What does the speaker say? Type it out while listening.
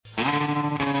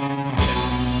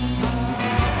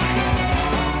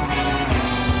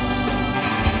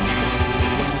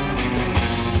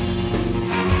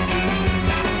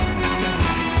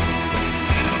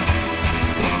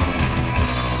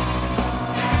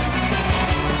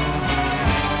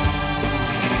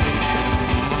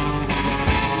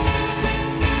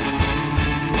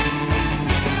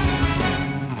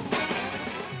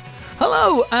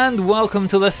Hello and welcome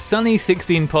to the Sunny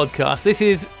 16 podcast. This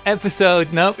is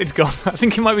episode, nope, it's gone. I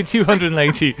think it might be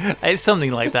 280. It's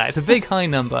something like that. It's a big high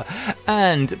number.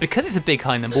 And because it's a big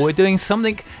high number, we're doing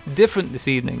something different this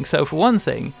evening. So for one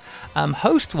thing,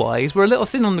 host-wise, we're a little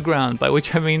thin on the ground, by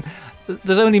which I mean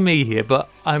there's only me here, but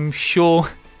I'm sure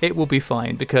it will be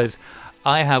fine because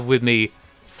I have with me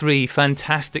three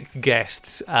fantastic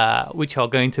guests, which are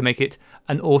going to make it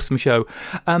an awesome show.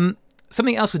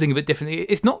 Something else we're doing a bit differently.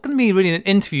 It's not going to be really an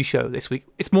interview show this week.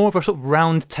 It's more of a sort of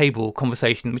round table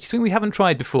conversation, which is something we haven't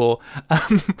tried before.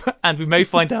 And we may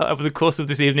find out over the course of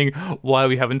this evening why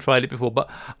we haven't tried it before, but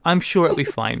I'm sure it'll be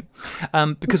fine.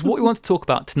 Because what we want to talk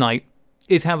about tonight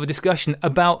is have a discussion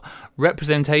about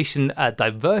representation,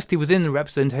 diversity within the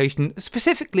representation,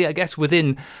 specifically, I guess,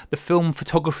 within the film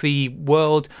photography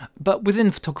world, but within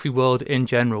the photography world in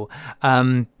general.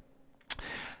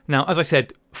 Now, as I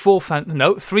said,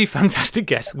 three fantastic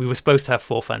guests. We were supposed to have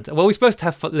four fantastic. Well, we're supposed to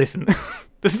have. Listen,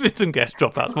 there's been some guest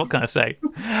dropouts. What can I say?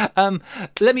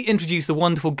 Let me introduce the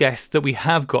wonderful guests that we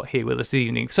have got here with us this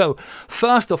evening. So,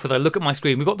 first off, as I look at my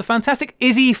screen, we've got the fantastic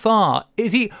Izzy Farr.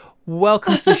 Izzy,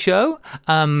 welcome to the show.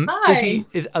 Hi. Izzy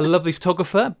is a lovely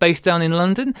photographer based down in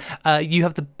London. You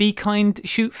have the Be Kind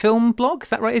Shoot Film blog. Is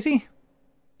that right, Izzy?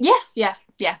 Yes, yeah,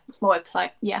 it's my website,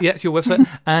 yeah. Yeah, it's your website.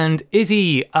 And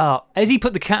Izzy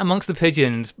put the cat amongst the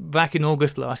pigeons back in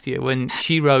August last year when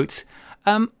she wrote,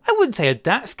 I wouldn't say a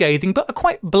that scathing, but a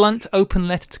quite blunt open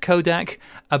letter to Kodak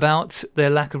about their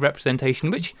lack of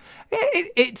representation, which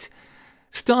it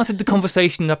started the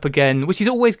conversation up again, which is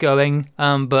always going,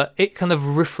 but it kind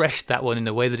of refreshed that one in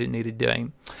a way that it needed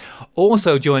doing.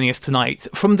 Also joining us tonight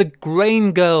from the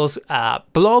Grain Girls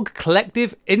blog,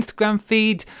 collective, Instagram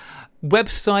feed,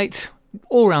 website,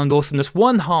 all-round awesomeness,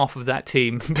 one half of that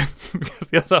team, because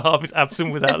the other half is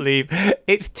absent without leave.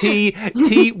 It's T.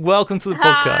 T, welcome to the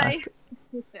podcast.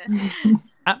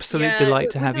 Absolute delight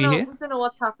to have you here. I don't know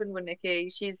what's happened with Nikki.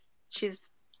 She's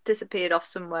disappeared off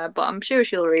somewhere, but I'm sure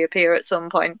she'll reappear at some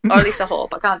point, or at least I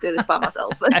hope. I can't do this by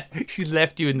myself. She's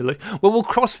left you in the lurch. Well, we'll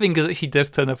cross fingers that she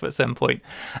does turn up at some point.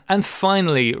 And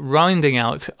finally, rounding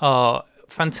out our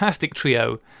fantastic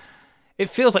trio, it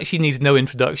feels like she needs no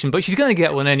introduction, but she's going to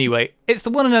get one anyway. It's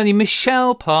the one and only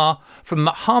Michelle Parr from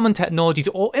Harman Technologies,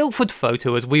 or Ilford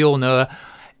Photo, as we all know her.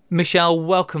 Michelle,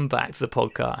 welcome back to the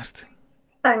podcast.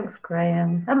 Thanks,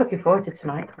 Graham. I'm looking forward to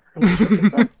tonight.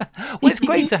 Well, it's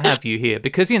great to have you here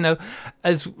because,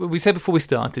 as we said before we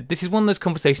started, this is one of those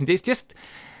conversations.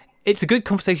 It's a good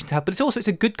conversation to have, but it's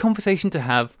a good conversation to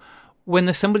have when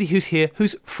there's somebody who's here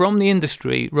who's from the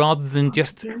industry rather than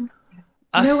just...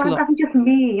 I'm just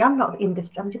me. I'm not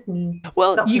industry. I'm just me.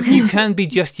 Well, you can be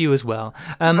just you as well.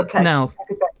 Okay. Now,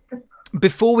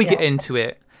 before we get into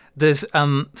it, there's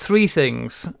three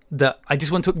things that I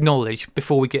just want to acknowledge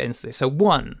before we get into this. So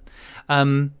one,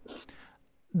 the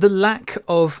lack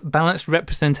of balanced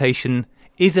representation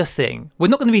is a thing. We're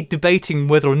not going to be debating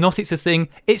whether or not it's a thing.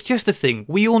 It's just a thing.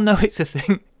 We all know it's a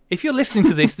thing. If you're listening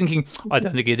to this thinking, I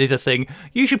don't think it is a thing,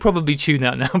 you should probably tune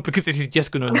out now because this is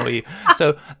just going to annoy you.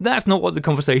 So that's not what the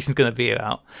conversation is going to be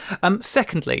about.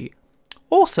 Secondly,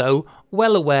 also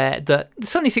well aware that the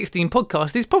Sunny 16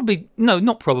 podcast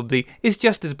is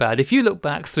just as bad. If you look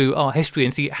back through our history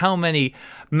and see how many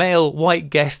male white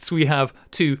guests we have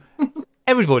to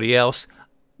everybody else,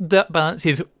 that balance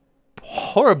is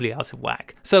horribly out of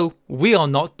whack. So we are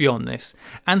not beyond this.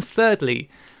 And thirdly,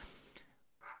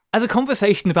 as a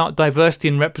conversation about diversity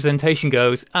and representation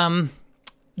goes,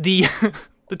 the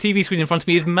TV screen in front of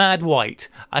me is mad white.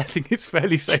 I think it's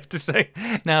fairly safe to say.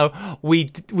 Now, we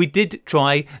did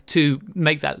try to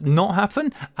make that not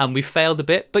happen, and we failed a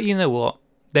bit. But you know what?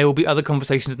 There will be other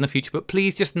conversations in the future. But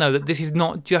please just know that this is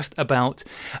not just about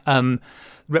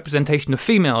representation of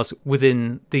females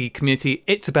within the community.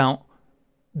 It's about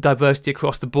diversity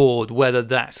across the board, whether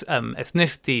that's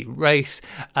ethnicity, race,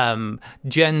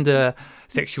 gender,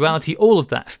 sexuality, all of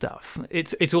that stuff.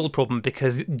 It's all a problem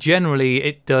because generally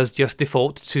it does just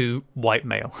default to white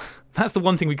male. That's the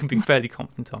one thing we can be fairly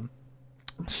confident on.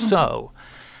 So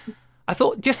I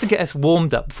thought just to get us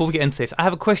warmed up before we get into this, I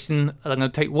have a question that I'm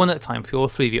going to take one at a time for all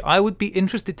three of you. I would be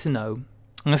interested to know,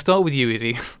 I'm going to start with you,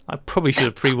 Izzy. I probably should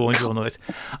have pre-warned you on this.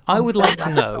 I would like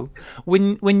to know,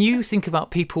 when you think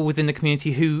about people within the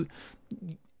community who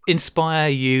inspire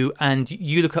you and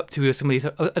you look up to as somebody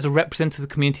as a representative of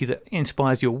the community that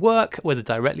inspires your work, whether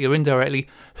directly or indirectly,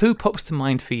 who pops to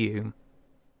mind for you?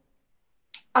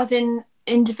 As in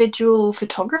individual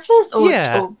photographers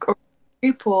or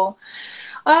group or...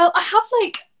 Well,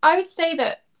 I would say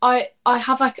that I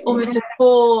have almost a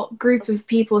core group of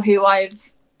people who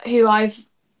I've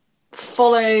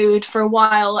followed for a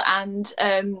while and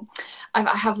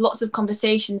I have lots of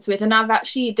conversations with, and I've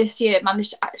actually this year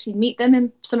managed to actually meet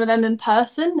them, some of them in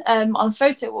person, on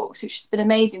photo walks, which has been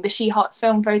amazing. The She Hearts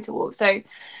Film photo walk. So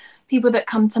people that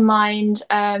come to mind,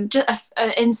 just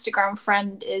an Instagram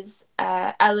friend is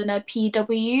Eleanor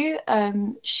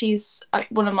PW. She's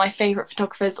one of my favourite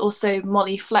photographers. Also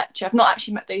Molly Fletcher. I've not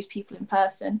actually met those people in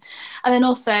person. And then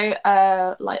also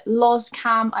like Loz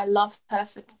Cam. I love her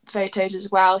for photos as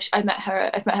well. I've met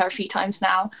her a few times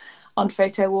now on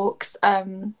photo walks.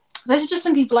 Those are just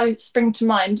some people I spring to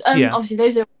mind. Obviously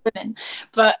those are women,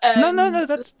 but no,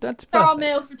 that's perfect. There are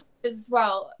male photographers as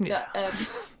well that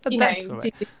do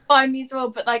find me as well.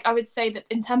 But like I would say that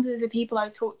in terms of the people I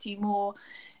talk to more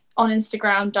on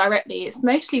Instagram directly, it's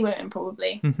mostly women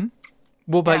probably. Mm-hmm.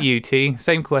 What about you, T?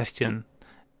 Same question.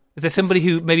 Is there somebody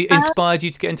who maybe inspired you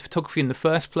to get into photography in the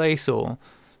first place, or?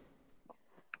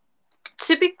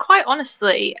 To be quite honest,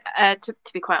 if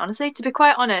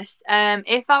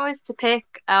I was to pick,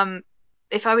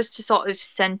 if I was to sort of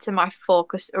center my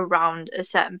focus around a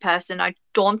certain person, I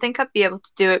don't think I'd be able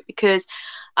to do it, because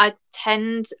the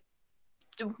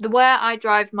way I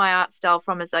drive my art style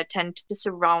from is I tend to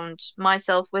surround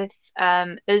myself with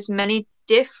as many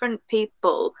different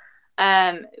people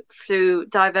through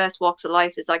diverse walks of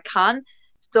life as I can.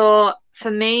 So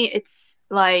for me, it's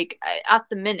like at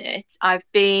the minute I've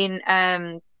been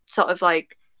sort of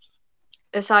like,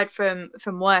 aside from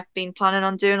work, been planning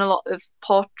on doing a lot of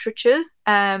portraiture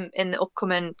in the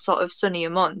upcoming sort of sunnier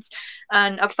months,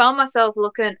 and I've found myself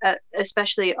looking at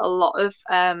especially a lot of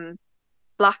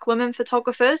Black women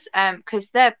photographers,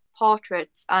 because their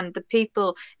portraits and the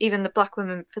people, even the Black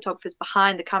women photographers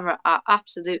behind the camera, are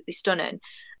absolutely stunning.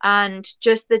 And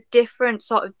just the different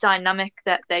sort of dynamic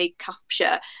that they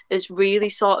capture is really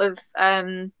sort of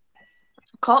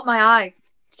caught my eye,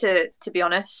 to be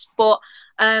honest. But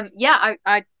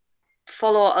I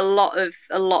follow a lot of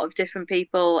different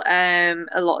people, a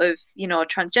lot of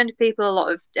transgender people, a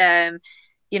lot of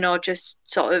just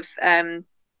sort of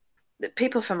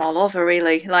people from all over,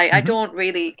 really. Like I don't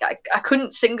really, I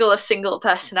couldn't single a single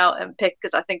person out and pick,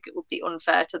 because I think it would be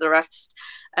unfair to the rest.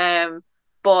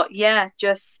 But yeah,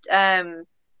 just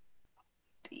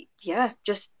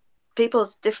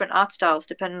people's different art styles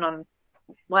depending on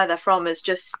where they're from is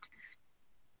just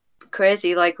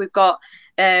crazy. Like we've got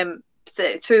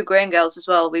through Grain Girls as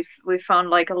well, we've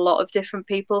found like a lot of different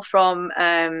people from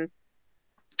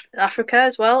Africa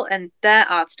as well, and their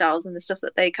art styles and the stuff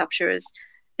that they capture is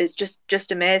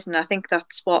just amazing. I think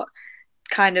that's what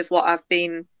I've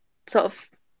been sort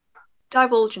of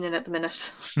divulging in at the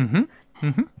minute.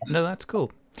 No, that's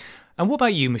cool. And what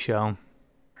about you, Michelle?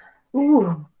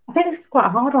 Ooh, I think this is quite a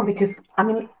hard one, because I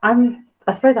mean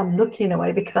I suppose I'm lucky in a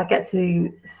way, because I get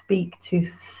to speak to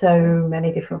so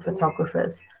many different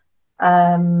photographers.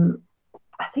 I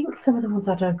think some of the ones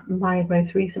I've admired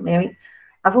most recently, I mean,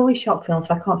 I've always shot films,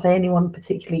 so I can't say anyone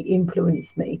particularly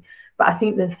influenced me, but I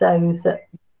think there's those that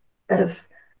have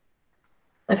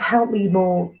helped me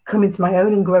more come into my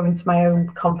own and grow into my own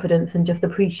confidence, and just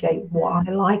appreciate what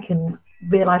I like and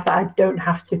realise that I don't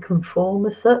have to conform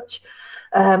as such.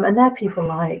 And they're people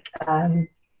like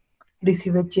Lucy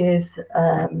Ridges.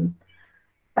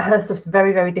 Her stuff's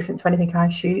very, very different to anything I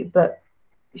shoot, but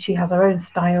she has her own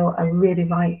style. I really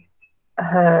like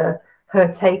her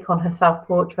take on her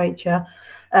self-portraiture.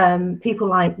 People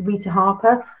like Rita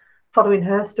Harper, following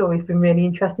her story has been really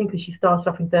interesting, because she started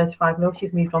off in 35mm.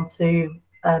 She's moved on to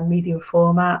medium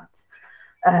format.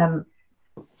 I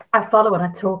follow and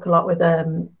I talk a lot with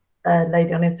a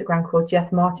lady on Instagram called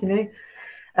Jess Martineau.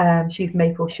 She's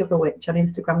Maple Sugar Witch on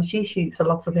Instagram. She shoots a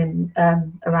lot of in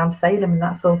around Salem and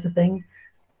that sort of thing.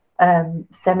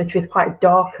 Cemetery is quite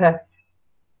darker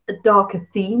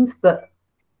themes, but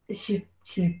she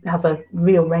has a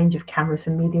real range of cameras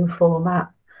from medium format.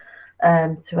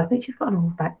 So I think she's got an all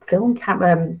back film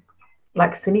camera,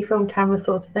 like cine film camera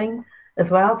sort of thing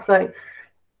as well. So,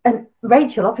 and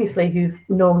Rachel, obviously, who's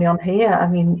normally on here, I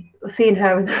mean, seeing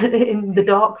her in the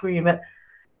dark room at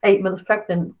 8 months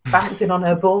pregnant, bouncing on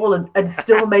her ball and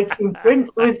still making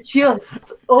prints was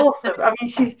just awesome. I mean,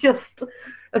 she's just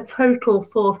a total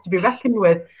force to be reckoned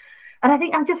with. And I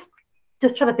think I'm just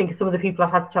trying to think of some of the people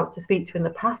I've had a chance to speak to in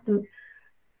the past. And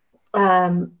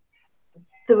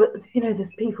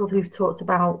there's people who've talked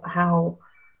about how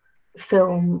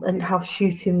film and how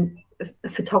shooting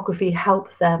photography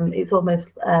helps them. It's almost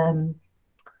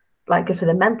like good for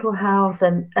their mental health.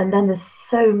 And then there's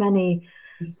so many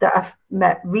that I've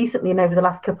met recently and over the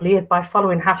last couple of years by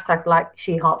following hashtags like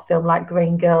She Hearts Film, like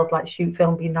Grain Girls, like Shoot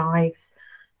Film Be Nice,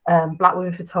 Black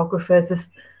women photographers.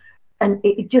 And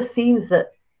it just seems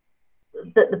that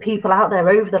that the people out there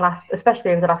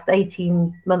especially over the last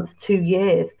 18 months, 2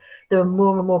 years, there are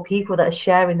more and more people that are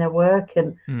sharing their work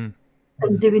and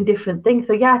doing different things.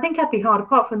 So yeah, I think I'd be hard.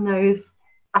 Apart from those,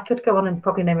 I could go on and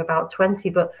probably name about 20,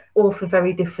 but all for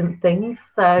very different things.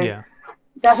 So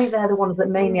I think they're the ones that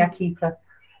mainly I keep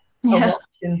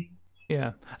watching.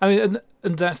 Yeah, I mean,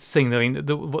 and that's the thing. I mean,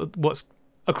 what's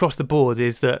across the board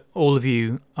is that all of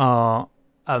you are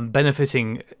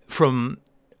benefiting from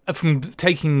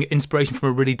taking inspiration from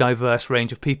a really diverse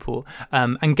range of people,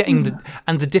 and getting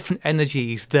the different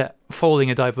energies that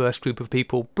following a diverse group of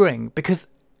people bring, because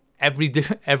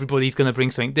everybody's going to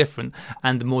bring something different,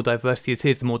 and the more diversity it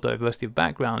is, the more diversity of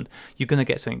background, you're going to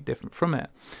get something different from it.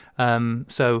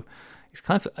 So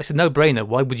it's a no-brainer.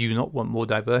 Why would you not want more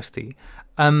diversity?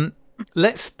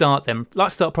 Let's start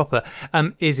proper.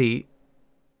 Izzy,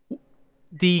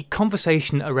 the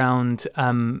conversation around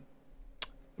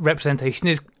representation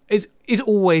is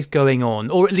always going on,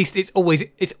 or at least it's always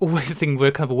a thing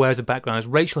we're kind of aware as a background. As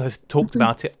Rachel has talked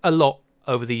about it a lot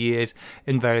over the years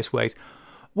in various ways.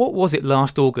 What was it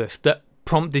last August that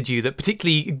prompted you, that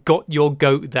particularly got your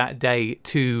goat that day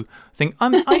to think,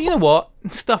 you know what,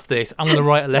 stuff this, I'm going to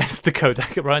write a letter to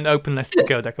Kodak, write an open letter to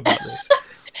Kodak about this?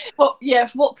 Well, yeah,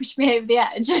 what pushed me over the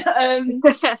edge? So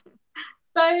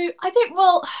I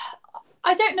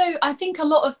don't know. I think a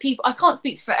lot of people, I can't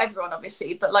speak for everyone,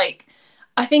 obviously, but like,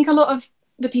 I think a lot of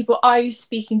the people I was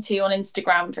speaking to on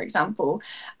Instagram, for example,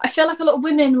 I feel like a lot of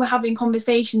women were having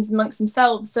conversations amongst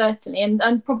themselves, certainly,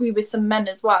 and probably with some men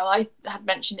as well. I had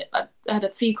mentioned it. I had a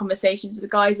few conversations with the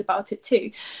guys about it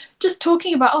too, just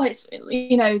talking about, it's,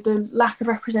 you know, the lack of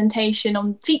representation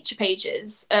on feature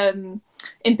pages,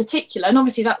 in particular, and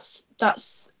obviously that's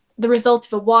the result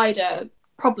of a wider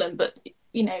problem, but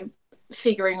you know,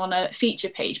 figuring on a feature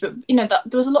page. But you know, that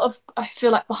there was a lot of, I feel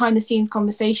like, behind the scenes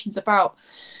conversations about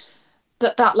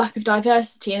that lack of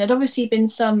diversity, and there'd obviously been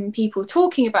some people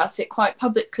talking about it quite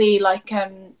publicly, like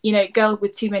you know, Girl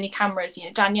with Too Many Cameras, you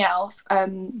know, Danielle,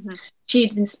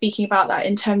 she'd been speaking about that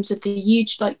in terms of the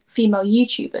huge, like, female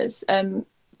YouTubers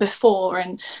before,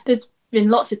 and there's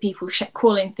been lots of people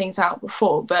calling things out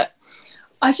before, but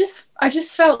I just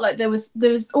felt like there was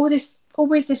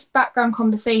always this background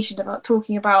conversation about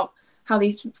talking about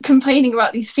complaining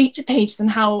about these feature pages, and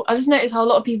how I just noticed how a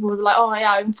lot of people were like, oh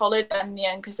yeah, I unfollowed them in the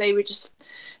end because they were just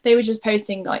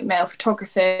posting like male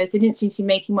photographers. They didn't seem to be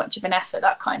making much of an effort,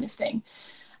 that kind of thing.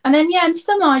 And then in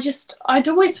summer, I'd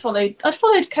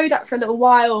followed Kodak for a little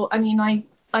while. I mean,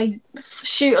 I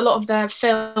shoot a lot of their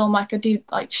film, like I do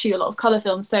like shoot a lot of colour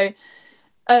film. So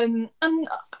and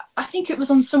I think it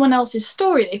was on someone else's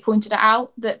story they pointed it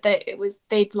out that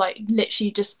they'd like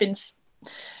literally just been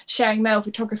sharing male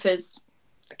photographers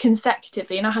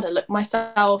consecutively, and I had a look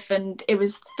myself, and it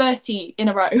was 30 in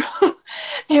a row.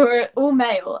 They were all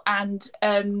male, and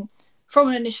from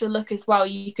an initial look as well,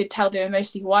 you could tell they were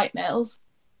mostly white males.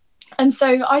 And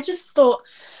so I just thought,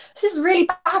 this is really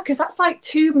bad, because that's like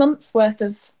 2 months worth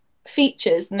of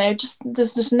features, and there's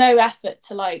just no effort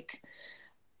to like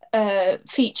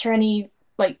feature any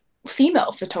like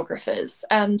female photographers.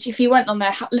 And if you went on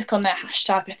their look on their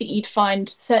hashtag, I think you'd find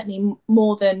certainly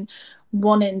more than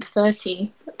 1 in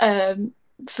 30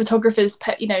 photographers,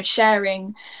 you know,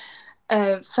 sharing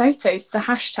photos to the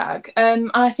hashtag.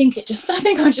 And I think I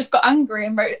just got angry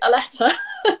and wrote a letter.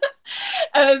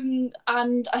 And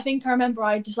I think I remember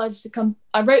I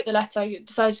wrote the letter, I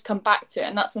decided to come back to it,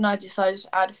 and that's when I decided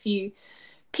to add a few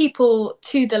people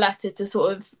to the letter to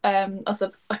sort of as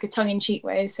a tongue-in-cheek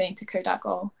way of saying to Kodak,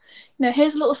 oh, you know,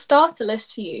 here's a little starter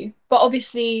list for you. But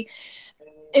obviously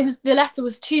the letter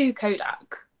was to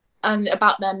Kodak and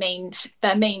about their main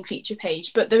feature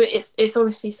page, but it's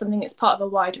obviously something that's part of a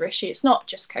wider issue. It's not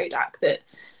just Kodak that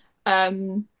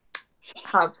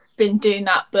have been doing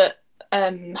that, but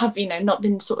have, you know, not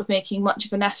been sort of making much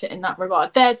of an effort in that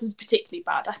regard. Theirs was particularly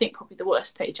bad. I think probably the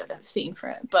worst page I've ever seen for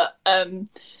it. But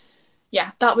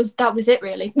yeah, that was it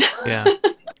really. Yeah.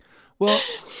 Well,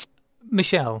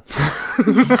 Michelle.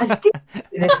 Go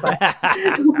for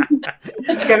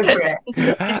it.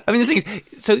 I mean, the thing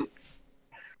is, so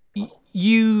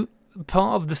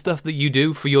part of the stuff that you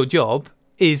do for your job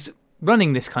is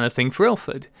running this kind of thing for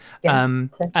Ilford,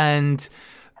 and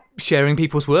sharing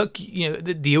people's work. You know,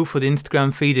 the Ilford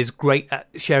Instagram feed is great at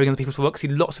sharing other people's work. I see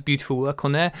lots of beautiful work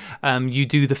on there. You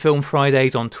do the Film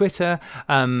Fridays on Twitter.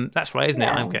 That's right, isn't it?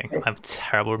 I'm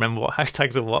terrible. Remember what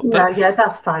hashtags are what? But... Yeah,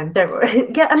 that's fine. Don't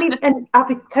worry. Yeah, I mean, and I'll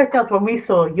be totally honest. When we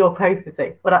saw your post,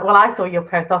 I saw your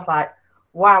post, I was like,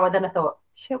 wow. And then I thought,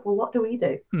 shit. Well, what do we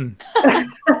do? and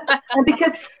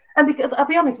because I'll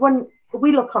be honest, when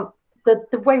we look on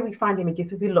the way we find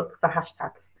images, we look for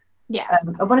hashtags. Yeah.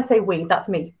 And when I say we, that's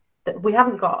me. we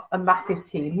haven't got a massive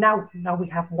team now. We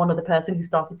have one other person who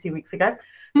started 2 weeks ago,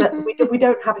 but we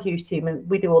don't have a huge team, and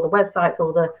we do all the websites,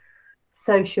 all the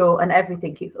social and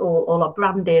everything. It's all our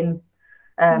branding.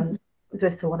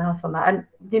 There's someone else on that,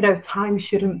 and time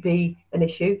shouldn't be an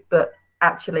issue, but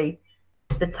actually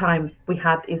the time we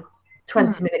had is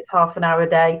 20 minutes, half an hour a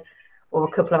day, or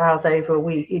a couple of hours over a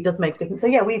week. It does make a difference. So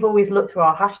yeah, we've always looked through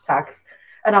our hashtags,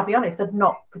 and I'll be honest, I've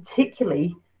not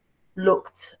particularly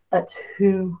looked at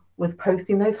who was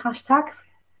posting those hashtags.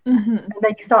 And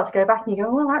then you start to go back and you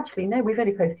go, well, actually, no, we've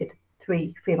only posted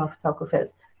 3 female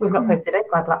photographers. We've not posted 8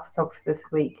 by black photographers this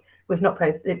week. We've not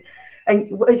posted.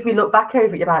 And as we look back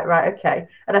over it, you're like, right, okay.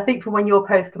 And I think from when your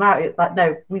posts come out, it's like,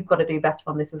 no, we've got to do better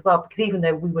on this as well. Because even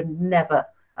though we would never,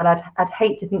 and I'd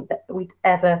hate to think that we'd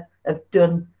ever have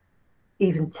done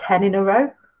even 10 in a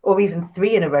row, or even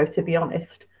 3 in a row, to be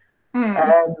honest.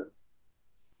 I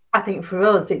think for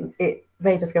us, it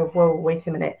made us go, whoa, wait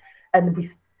a minute. And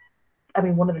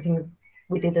one of the things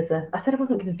we did I said I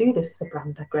wasn't going to do this as a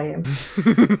brand, Graham.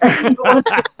 One of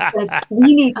the things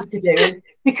we needed to do, is,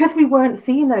 because we weren't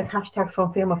seeing those hashtags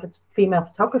from female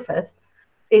photographers,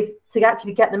 is to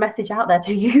actually get the message out there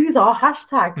to use our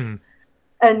hashtags.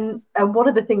 And one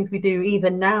of the things we do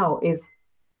even now is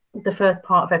the first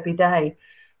part of every day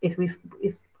is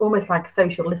almost like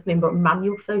social listening, but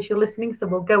manual social listening. So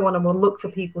we'll go on and we'll look for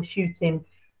people shooting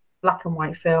black and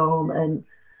white film and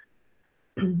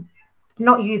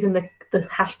not using the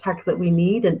hashtags that we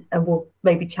need, and we'll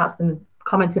maybe chat to them,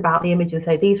 comment about the image and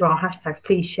say, these are our hashtags,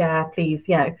 please share, please,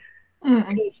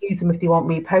 please use them if you want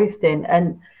reposting.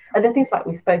 And then things like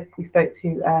we spoke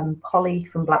to Polly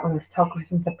from Black Women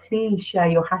Photographers and said, please share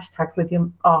your hashtags with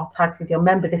our tags with your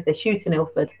members if they shoot in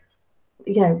Ilford.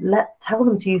 Tell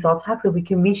them to use our tags so we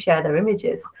can reshare their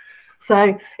images.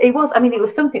 So it was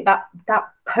something that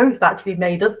post actually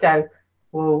made us go,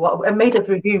 well, and made us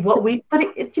review what we, but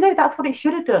that's what it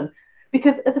should have done.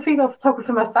 Because as a female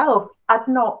photographer myself, I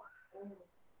don't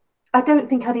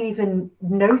think I'd even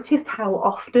noticed how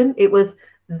often it was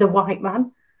the white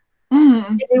man.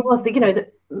 It was the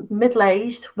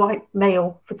middle-aged white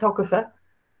male photographer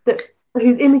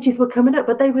whose images were coming up,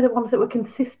 but they were the ones that were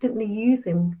consistently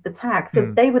using the tag.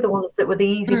 So they were the ones that were the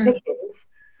easy pickings.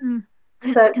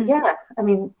 So yeah,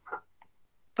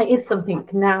 it is something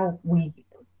now we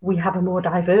have a more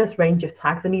diverse range of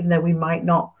tags, and even though we might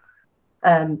not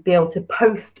be able to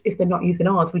post if they're not using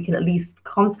ours, we can at least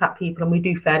contact people, and we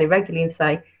do fairly regularly, and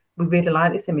say, we really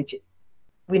like this image,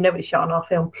 we know it's shot on our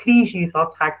film, please use our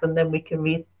tags, and then we can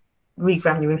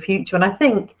rebrand you in future. And I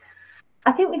think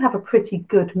we have a pretty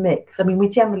good mix. We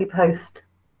generally post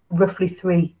roughly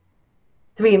three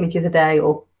images a day,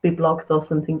 or big blogs or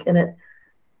something, and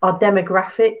our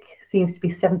demographic seems to be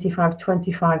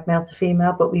 75-25 male to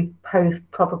female, but we post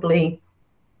probably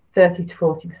 30 to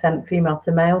 40% female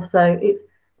to male. So it's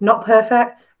not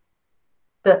perfect,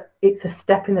 but it's a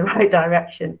step in the right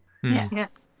direction. Yeah.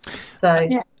 So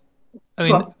yeah.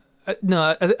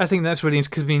 I think that's really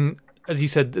interesting, because as you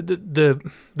said, the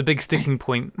big sticking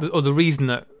point, or the reason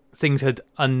that things had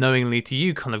unknowingly to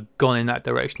you kind of gone in that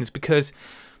direction, is because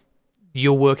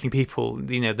you're working people.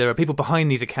 There are people behind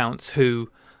these accounts who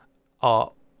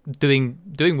are doing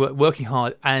work, working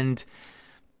hard, and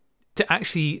to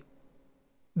actually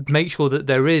make sure that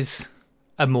there is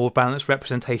a more balanced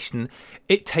representation,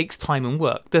 it takes time and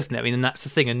work, doesn't it? And that's the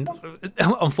thing. And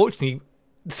unfortunately,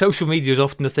 social media is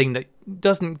often the thing that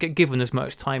doesn't get given as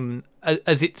much time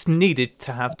as it's needed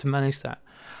to have to manage that.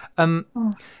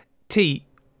 T,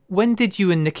 when did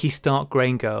you and Nikki start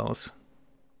Grain Girls?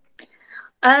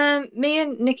 Me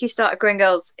and Nikki started Grain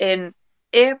Girls in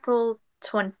April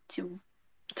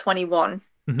 2021.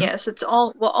 Yeah,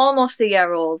 so we're almost a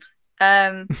year old.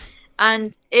 And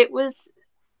it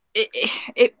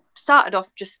started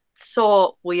off just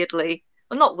so weirdly.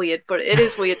 Well, not weird, but it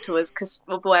is weird to us because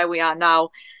of where we are now.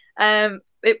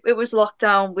 It was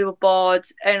lockdown, we were bored,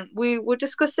 and we were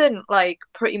discussing like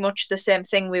pretty much the same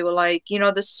thing. We were like,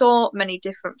 there's so many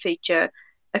different feature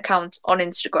accounts on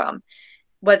Instagram,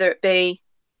 whether it be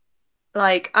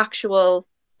like actual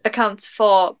accounts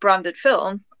for branded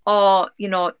film, or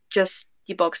just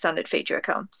your bog standard feature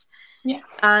accounts. Yeah.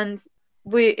 And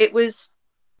it was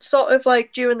sort of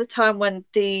like during the time when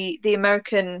the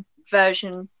American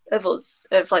version of us,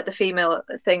 of like the female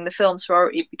thing, the film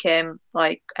sorority, became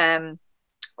like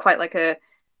quite like a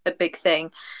big thing,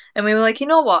 and we were like,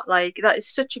 like, that is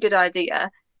such a good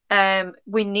idea.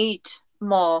 We need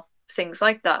more things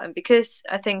like that. And because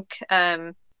I think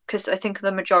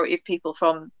the majority of people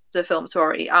from the film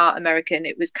sorority are American,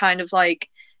 it was kind of like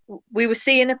we were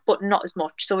seeing it but not as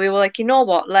much. So we were like,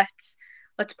 let's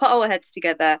put our heads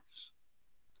together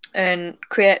and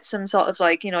create some sort of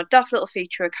like, daft little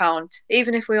feature account.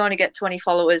 Even if we only get 20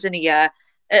 followers in a year,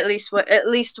 at least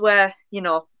we're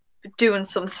doing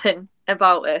something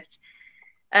about it.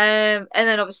 And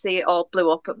then obviously it all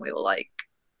blew up, and we were like,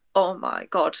 oh my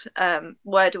god,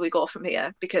 where do we go from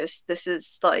here? Because this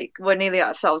is like, we're nearly at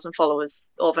 1,000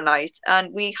 followers overnight,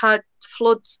 and we had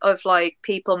floods of like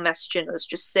people messaging us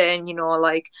just saying,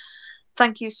 like,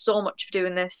 thank you so much for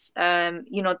doing this.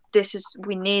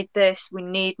 We need this. We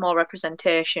need more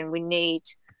representation. We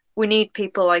need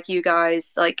people like you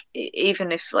guys. Like,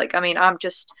 even if like, I mean, I'm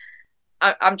just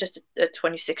a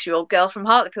 26-year-old girl from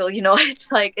Hartlepool.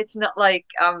 It's like, it's not like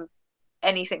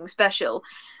anything special.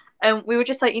 And we were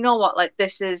just like, you know what, like,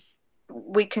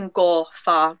 we can go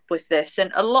far with this.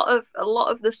 And a lot of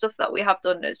the stuff that we have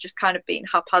done has just kind of been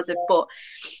haphazard. But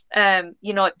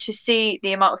to see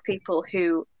the amount of people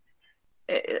who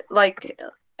like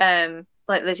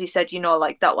Lizzie said,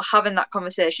 like, that we're having that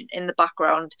conversation in the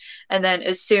background, and then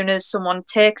as soon as someone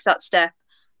takes that step,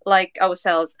 like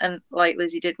ourselves and like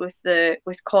Lizzie did with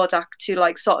Kodak, to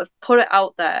like sort of put it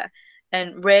out there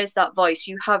and raise that voice,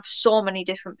 you have so many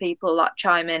different people that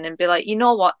chime in and be like, you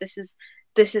know what, this is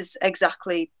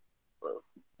exactly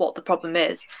what the problem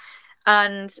is.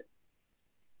 And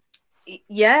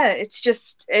yeah, it's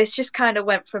just kind of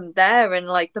went from there. And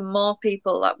like, the more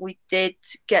people that we did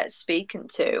get speaking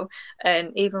to,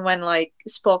 and even when like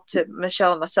spoke to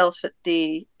Michelle and myself at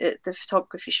the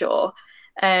photography show,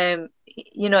 we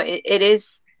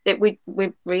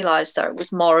realized that it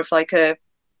was more of like an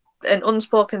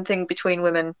unspoken thing between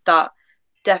women that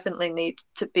definitely need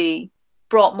to be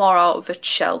brought more out of its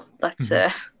shell, let's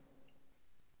say.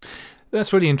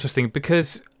 That's really interesting,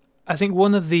 because I think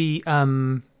one of the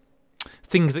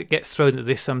things that gets thrown at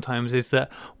this sometimes is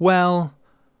that, well,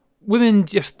 women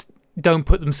just don't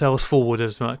put themselves forward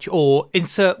as much, or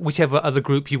insert whichever other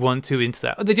group you want to into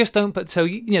that. Or they just don't put, so,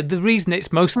 the reason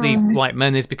it's mostly white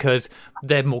men is because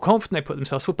they're more confident, they put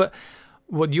themselves forward. But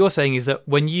what you're saying is that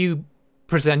when you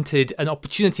presented an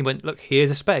opportunity, went, look, here's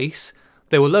a space,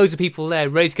 there were loads of people there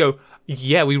ready to go,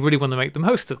 yeah, we really want to make the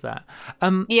most of that.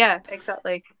 Yeah,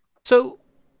 exactly. So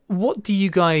what do you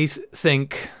guys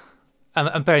think?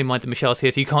 And bear in mind that Michelle's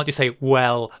here, so you can't just say,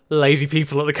 well, lazy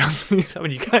people at the companies. I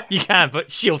mean, you can,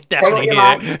 but she'll definitely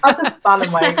hear it. I'll just spell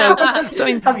and wait.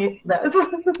 I'm used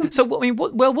to this. So, I mean,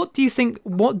 what do you think,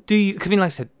 because I mean, like I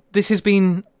said,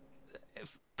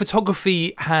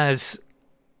 photography has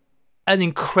an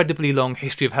incredibly long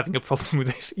history of having a problem with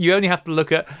this. You only have to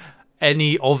look at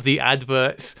any of the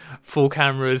adverts for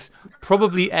cameras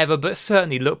probably ever, but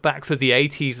certainly look back to the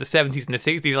 80s, the 70s and the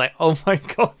 60s, like, oh my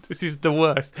god, this is the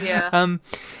worst. Yeah.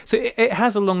 So it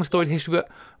has a long storied history, but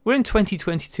we're in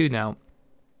 2022 now.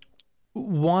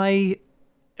 Why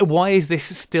is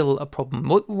this still a problem?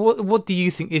 What do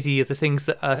you think, Izzy, are the things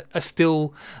that are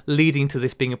still leading to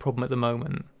this being a problem at the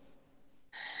moment?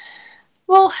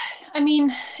 Well, I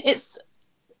mean,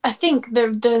 I think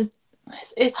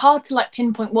it's hard to like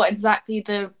pinpoint what exactly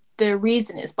the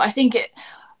reason is, but I think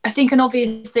an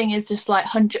obvious thing is just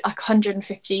like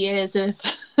 150 years of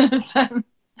oppression.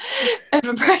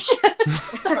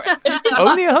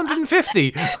 Only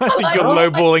 150? I think you're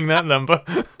lowballing that number.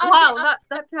 Wow,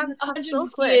 that sounds so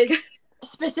quick.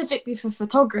 Specifically for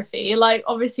photography, like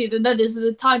obviously there's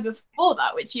the time before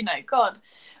that, which God,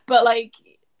 but like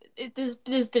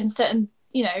there's been certain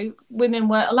women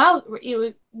weren't allowed.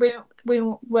 We weren't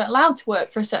allowed to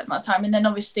work for a certain amount of time, and then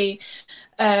obviously,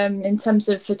 in terms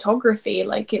of photography,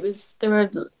 like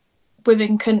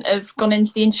women couldn't have gone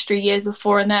into the industry years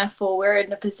before, and therefore we're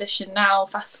in a position now,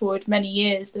 fast forward many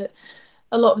years, that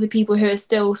a lot of the people who are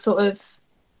still sort of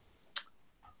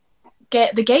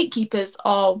the gatekeepers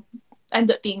end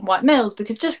up being white males,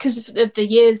 because of the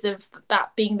years of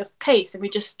that being the case, and we're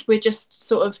just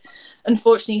sort of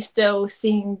unfortunately still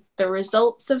seeing the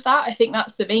results of that. I think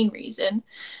that's the main reason.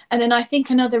 And then I think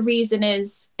another reason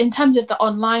is in terms of the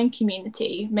online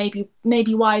community, maybe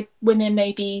why women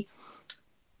maybe,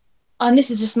 and this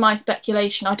is just my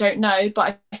speculation, I don't know,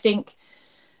 but I think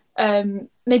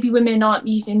maybe women aren't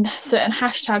using certain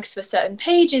hashtags for certain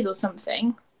pages or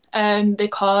something,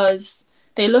 because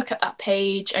they look at that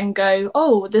page and go,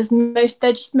 oh,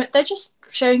 they're just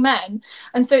showing men,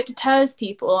 and so it deters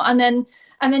people. And then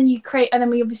we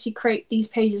obviously create these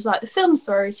pages like the Film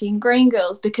Sorority and Grain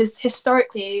Girls, because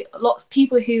historically lots of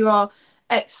people who are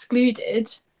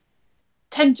excluded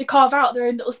tend to carve out their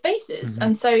own little spaces.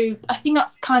 And so I think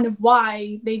that's kind of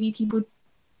why maybe people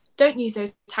don't use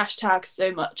those hashtags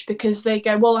so much, because they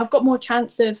go, well, I've got more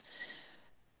chance of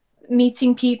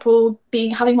meeting people,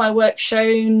 having my work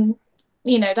shown,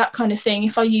 that kind of thing,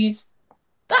 if I use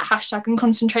that hashtag and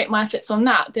concentrate my efforts on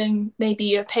that than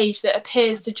maybe a page that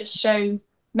appears to just show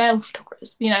male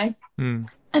photographers, you know.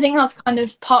 I think that's kind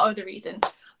of part of the reason,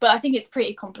 but I think it's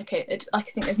pretty complicated. Like,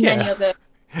 I think there's many other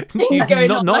things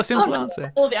going on. Not a simple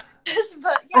answer. All the answers,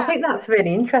 but yeah. I think that's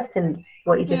really interesting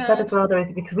what you just said as well, though,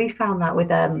 because we found that with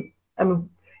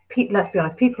let's be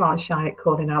honest, people aren't shy at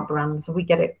calling out brands, and we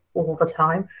get it all the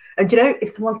time. And you know,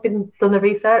 if someone's done the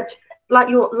research, like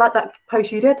that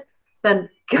post you did, then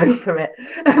go for it,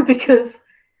 because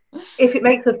if it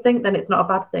makes us think, then it's not a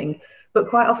bad thing. But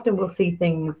quite often we'll see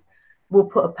things, we'll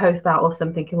put a post out or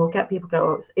something, and we'll get people go,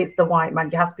 oh, it's the white man,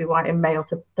 you have to be white and male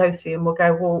to post for you, and we'll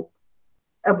go, well,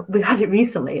 we had it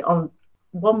recently on.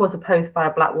 One was a post by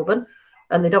a black woman,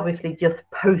 and they'd obviously just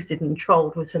posted and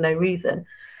trolled for no reason.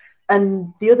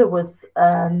 And the other was,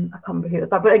 I can't remember who it was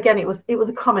by, but again, it was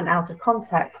a comment out of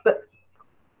context. But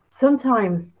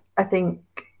sometimes I think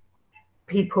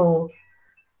people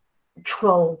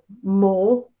troll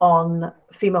more on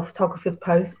female photographers'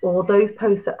 posts, or those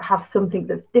posts that have something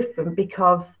that's different,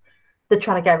 because they're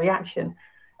trying to get a reaction.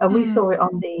 And we saw it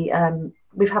on the,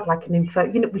 we've had like an info,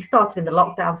 you know, we started in the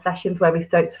lockdown sessions where we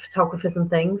spoke to photographers and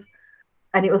things.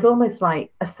 And it was almost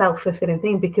like a self-fulfilling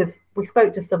thing, because we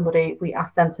spoke to somebody, we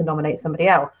asked them to nominate somebody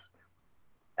else.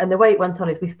 And the way it went on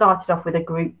is we started off with a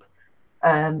group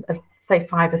of, say,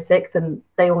 5 or 6, and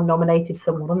they all nominated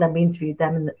someone, and then we interviewed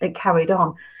them, and it carried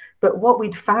on. But what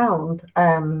we'd found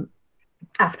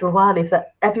after a while is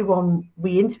that everyone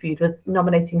we interviewed was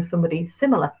nominating somebody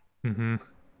similar.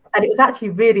 And it was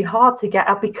actually really hard to get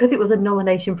out, because it was a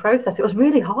nomination process. It was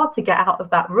really hard to get out of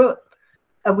that rut.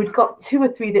 And we'd got 2 or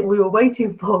 3 that we were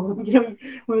waiting for. You know,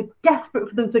 we were desperate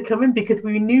for them to come in, because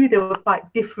we knew there were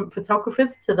quite different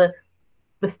photographers to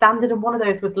the standard. And one of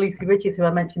those was Lucy Ridges, who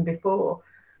I mentioned before.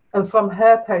 And from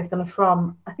her post, and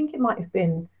from, I think it might have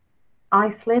been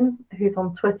Iceland, who's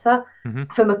on Twitter,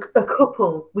 from a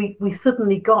couple, we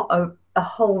suddenly got a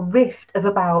whole rift of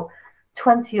about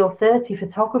 20 or 30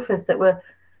 photographers that were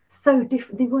so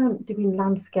different. They weren't doing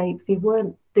landscapes, they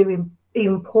weren't doing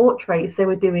even portraits, they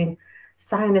were doing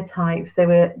cyanotypes, they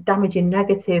were damaging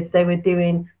negatives, they were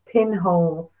doing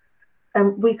pinhole.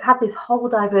 And we've had this whole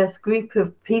diverse group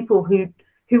of people who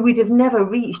we'd have never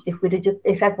reached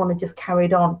if everyone had just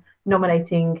carried on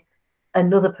nominating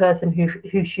another person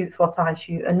who shoots what I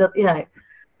shoot, another, you know.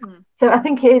 So I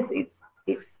think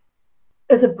it's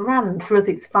as a brand for us,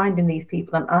 it's finding these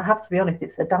people, and I have to be honest,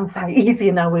 it's a damn sight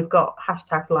easier now. We've got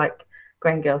hashtags like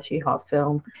Grain Girl She Hearts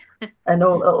Film and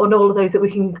all of those that we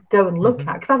can go and look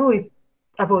at, because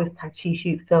I've always tagged She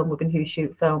Shoots Film, Women Who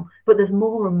Shoot Film, but there's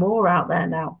more and more out there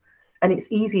now, and it's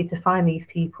easier to find these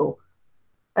people,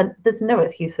 and there's no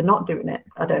excuse for not doing it,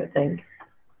 I don't think.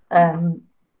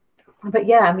 But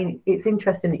yeah, I mean, it's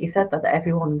interesting that you said that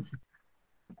everyone's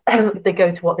they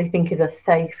go to what they think is a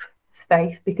safe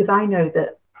space, because I know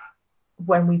that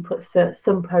when we put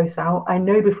some posts out, I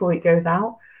know before it goes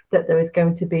out that there is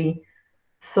going to be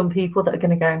some people that are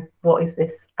going to go, what is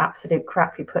this absolute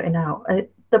crap you're putting out? And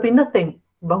there'll be nothing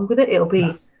wrong with it.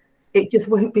 It just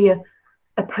won't be a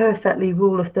perfectly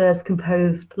rule of thirds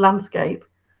composed landscape,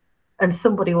 and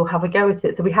somebody will have a go at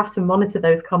it. So we have to monitor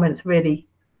those comments really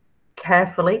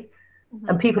carefully.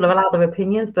 And people are allowed their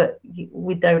opinions, but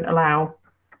we don't allow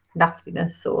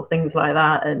nastiness or things like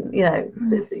that. And, you know,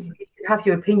 you have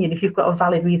your opinion if you've got a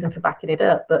valid reason for backing it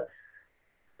up, but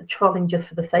trolling just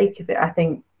for the sake of it, I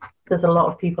think there's a lot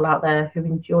of people out there who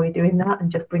enjoy doing that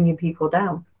and just bringing people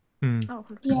down.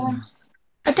 Yeah.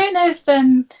 I don't know if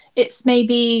it's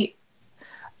maybe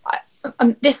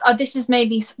this is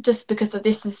maybe just because of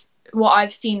this is what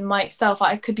I've seen myself.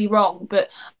 I could be wrong, but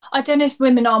I don't know if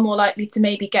women are more likely to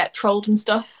maybe get trolled and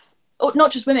stuff, or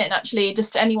not just women, actually,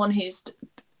 just anyone who's,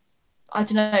 I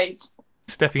don't know,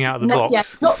 stepping out of the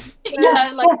box.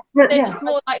 They're just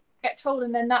more likely to get trolled,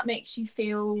 and then that makes you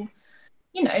feel,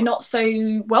 you know, not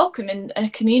so welcome in a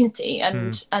community,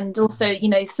 and also, you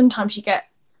know, sometimes you get,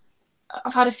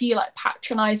 I've had a few like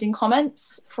patronizing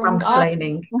comments from guys.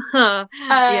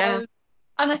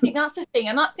 And I think that's the thing,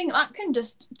 and I think that can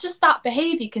just that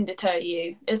behaviour can deter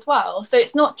you as well. So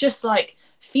it's not just like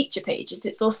feature pages;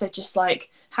 it's also just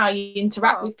like how you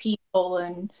interact with people,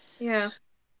 and 100%.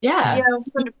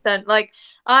 Like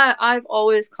I've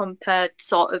always compared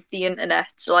sort of the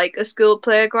internet to like a school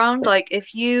playground. Like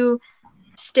if you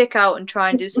stick out and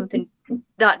try and do something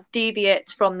that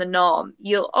deviates from the norm,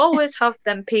 you'll always have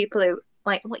them people who,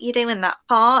 like, what you doing that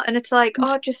part? And it's like,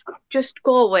 oh, just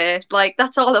go away. Like,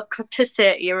 that's all I've got to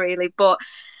say to you, really. But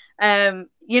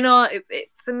you know,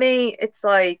 for me, it's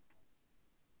like,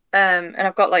 and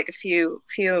I've got like a few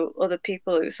other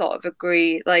people who sort of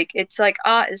agree. Like, it's like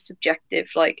art is subjective.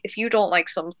 Like, if you don't like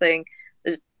something,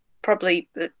 there's probably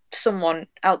someone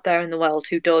out there in the world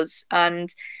who does.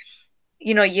 And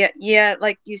yeah,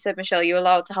 like you said, Michelle, you're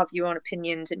allowed to have your own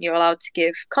opinions and you're allowed to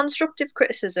give constructive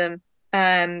criticism,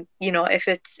 if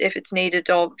it's needed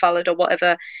or valid or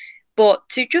whatever. But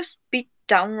to just be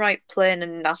downright plain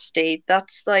and nasty,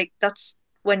 that's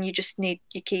when you just need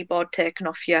your keyboard taken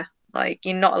off you. Like,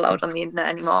 you're not allowed on the internet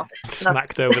anymore.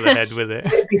 Smacked over the head with it.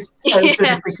 It'd be so good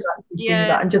if we could actually do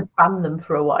that and just ban them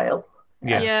for a while.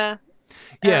 Yeah.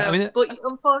 I mean, but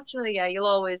unfortunately, you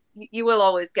will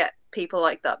always get people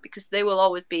like that, because there will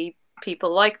always be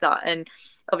people like that. And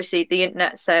obviously the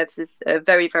internet serves as a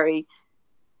very, very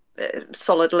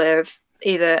solid layer of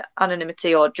either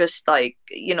anonymity or just like,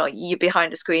 you're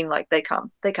behind a screen, like they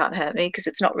can't hurt me because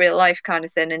it's not real life kind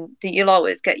of thing. And you'll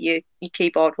always get your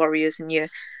keyboard warriors and your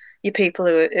people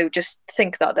who just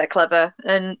think that they're clever,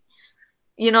 and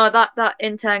that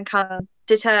in turn can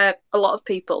deter a lot of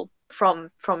people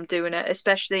from doing it,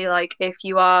 especially like if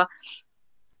you are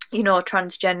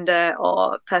transgender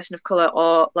or person of color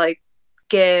or like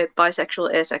gay,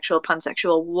 bisexual, asexual,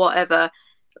 pansexual, whatever.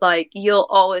 Like, you'll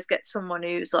always get someone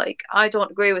who's like, I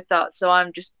don't agree with that, so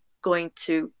I'm just going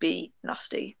to be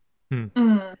nasty.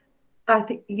 I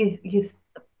think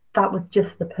that was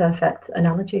just the perfect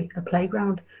analogy, a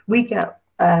playground. We get,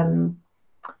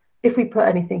 if we put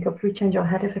anything up, we change our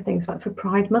header for things like for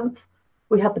Pride Month,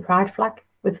 we had the Pride flag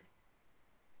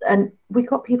and we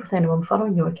got people saying, I'm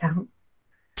following your account.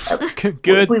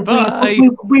 Goodbye.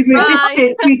 We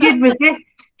resisted. We did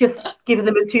resist just giving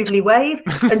them a tootly wave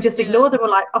and just ignore them. We're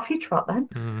like, off you trot then.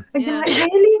 And you're like,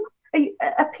 really?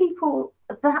 Are people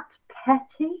that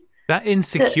petty? That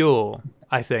insecure,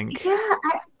 I think. Yeah,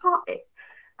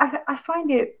 I find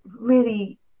it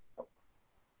really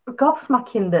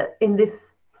gobsmacking that in this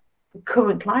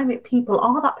current climate, people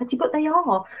are that petty, but they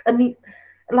are. And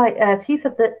he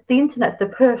said that the internet's the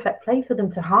perfect place for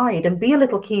them to hide and be a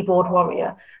little keyboard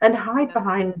warrior and hide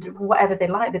behind whatever they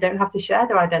like. They don't have to share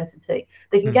their identity.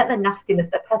 They can get their nastiness,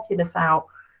 their pettiness out,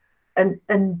 and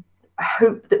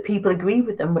hope that people agree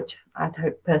with them, which I'd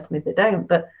hope personally they don't.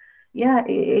 But yeah,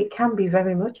 it can be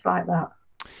very much like that.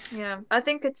 Yeah, I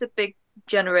think it's a big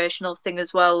generational thing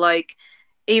as well. Like,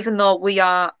 even though we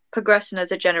are progressing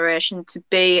as a generation to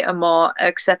be a more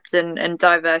accepting and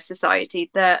diverse society,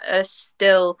 there are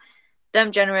still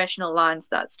them generational lines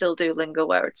that still do linger,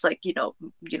 where it's like,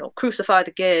 crucify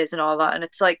the gays and all that, and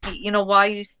it's like,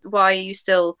 why are you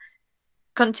still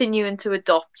continuing to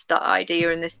adopt that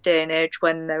idea in this day and age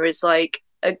when there is like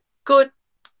a good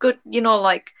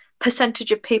like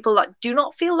percentage of people that do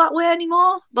not feel that way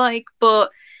anymore? Like,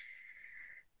 but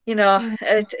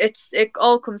it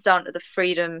all comes down to the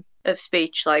freedom of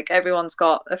speech. Like, everyone's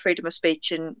got a freedom of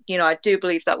speech, and I do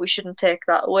believe that we shouldn't take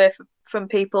that away from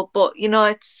people, but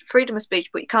it's freedom of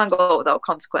speech, but you can't go without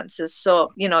consequences.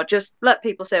 So just let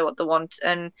people say what they want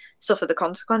and suffer the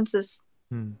consequences.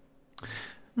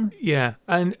 Yeah,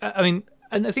 and I mean,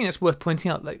 and I think that's worth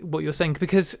pointing out, like what you're saying,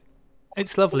 because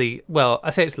it's lovely. Well, I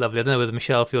say it's lovely. I don't know whether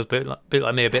Michelle feels a bit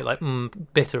like me, a bit like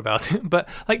bitter about it, but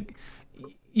like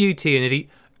you, T and Izzy,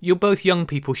 you're both young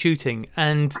people shooting,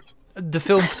 and the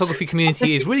film photography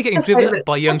community is really getting driven up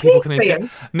by young people coming into it.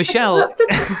 Michelle,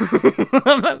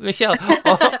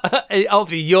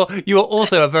 obviously you are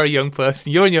also a very young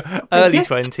person. You're in your early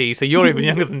 20s, so you're even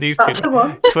younger than these two.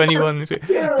 21.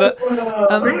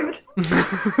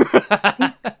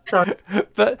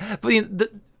 But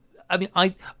I mean,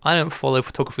 I don't follow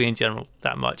photography in general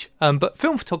that much, but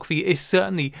film photography is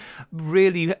certainly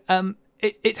really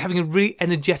it's having a really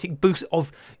energetic boost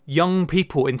of young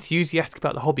people enthusiastic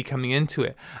about the hobby coming into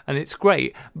it, and it's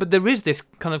great. But there is this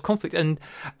kind of conflict, and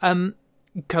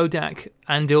Kodak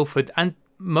and Ilford and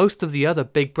most of the other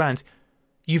big brands,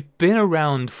 you've been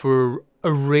around for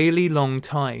a really long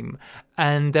time,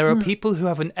 and there are people who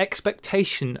have an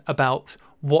expectation about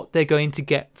what they're going to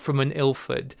get from an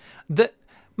Ilford that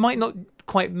might not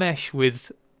quite mesh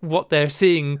with what they're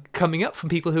seeing coming up from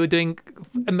people who are doing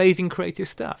amazing creative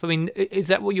stuff. I mean, is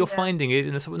that what you're finding? Is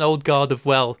in a sort of an old guard of,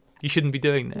 well, you shouldn't be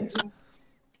doing this?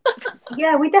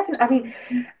 Yeah, we definitely. I mean,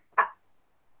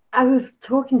 I was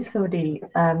talking to somebody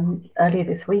earlier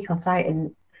this week on site,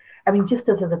 and I mean, just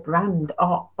as a brand,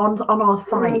 on our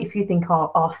site, if you think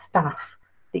our staff,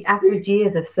 the average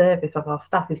years of service of our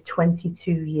staff is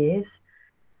 22 years.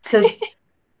 So.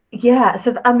 Yeah,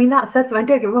 so I mean that says something.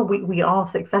 Don't get me wrong, we are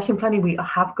succession planning. We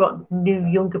have got new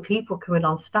younger people coming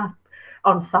on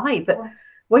site. But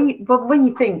when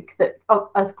you think that,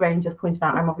 as Graham just pointed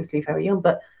out, I'm obviously very young,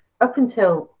 but up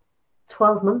until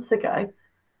 12 months ago,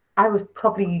 I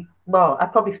probably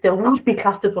still would be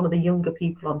classed as one of the younger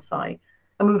people on site.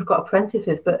 I mean, we've got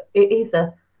apprentices, but it is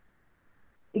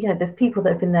there's people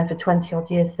that have been there for 20 odd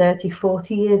years, 30,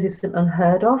 40 years isn't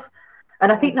unheard of.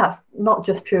 And I think that's not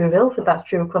just true of Ilford, that's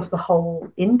true across the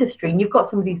whole industry. And you've got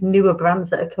some of these newer brands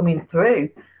that are coming through.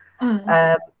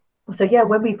 So yeah,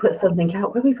 when we put something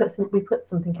out,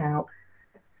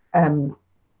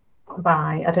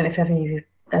 by, I don't know if any of you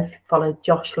have followed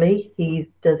Josh Lee. He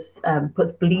does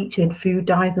puts bleach in food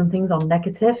dyes and things on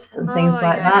negatives and things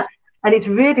like that. And it's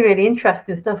really, really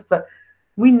interesting stuff. But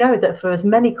we know that for as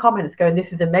many comments going,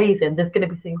 this is amazing, there's going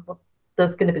to be things,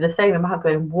 there's going to be the same amount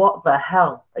going, what the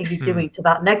hell are you doing to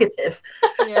that negative?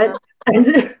 And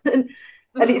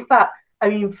it's that, I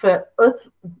mean, for us,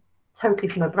 totally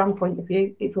from a brand point of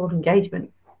view, it's all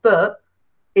engagement. But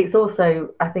it's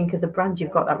also, I think, as a brand,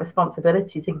 you've got that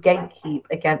responsibility to gatekeep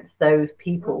against those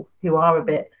people who are a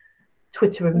bit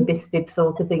Twitter and bisted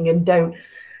sort of thing and don't,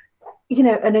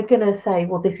 and are going to say,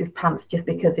 well, this is pants just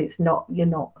because you're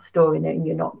not storing it and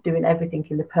you're not doing everything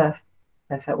in the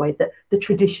perfect way, the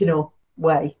traditional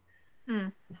way.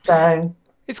 So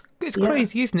it's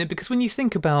crazy, isn't it? Because when you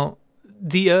think about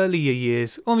the earlier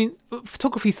years, I mean,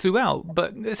 photography throughout,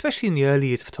 but especially in the early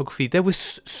years of photography, there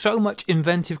was so much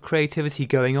inventive creativity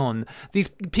going on. These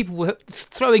people were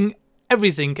throwing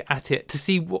everything at it to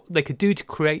see what they could do to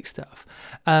create stuff.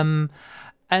 And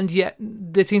yet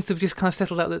there seems to have just kind of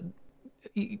settled out that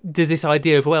there's this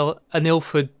idea of, well, an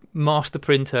Ilford master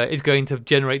printer is going to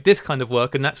generate this kind of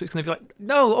work, and that's what's going to be like.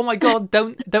 No, oh my God,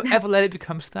 don't ever let it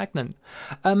become stagnant.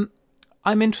 I'm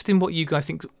interested in what you guys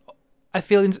think. I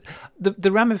feel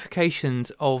the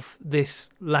ramifications of this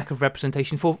lack of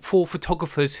representation for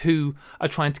photographers who are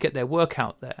trying to get their work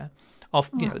out there.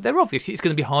 They're obvious. It's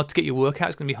going to be hard to get your work out.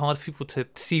 It's going to be hard for people to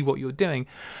see what you're doing.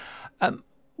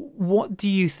 What do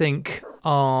you think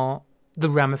are the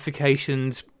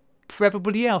ramifications for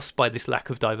everybody else by this lack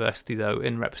of diversity, though,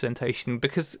 in representation?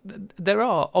 Because there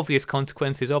are obvious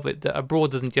consequences of it that are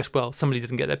broader than just, well, somebody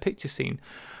doesn't get their picture seen.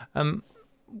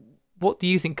 What do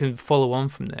you think can follow on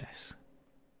from this?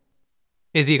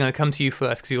 Izzy, going to come to you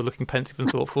first because you're looking pensive and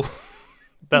thoughtful.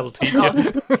 That'll teach you.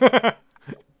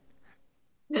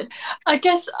 I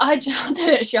guess I don't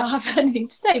actually have anything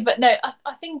to say, but no,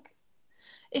 I think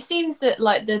it seems that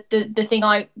like the thing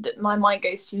that my mind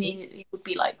goes to immediately would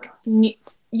be like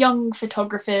young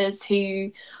photographers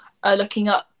who are looking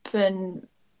up and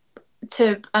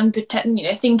pretend,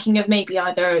 thinking of maybe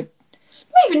either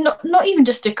even not even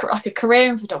just a career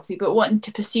in photography, but wanting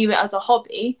to pursue it as a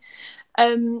hobby.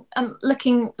 And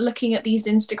looking at these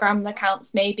Instagram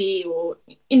accounts maybe, or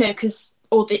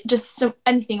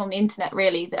anything on the internet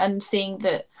really, and seeing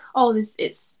that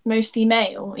it's mostly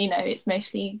male, it's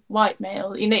mostly white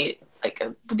male, like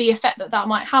the effect that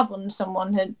might have on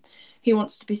someone who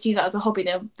wants to pursue that as a hobby.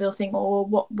 They'll think,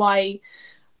 why?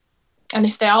 And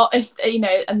if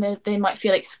and they might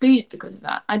feel excluded because of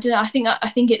that. I don't know. I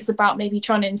think it's about maybe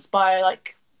trying to inspire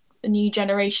like a new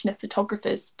generation of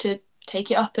photographers to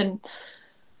take it up, and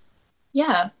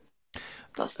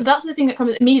that's the thing that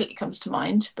immediately comes to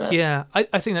mind. But yeah, I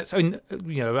think that's,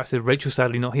 I said Rachel's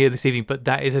sadly not here this evening, but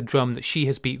that is a drum that she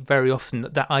has beat very often.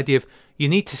 That idea of you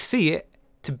need to see it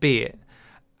to be it,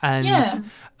 and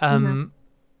and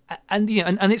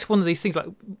it's one of these things like.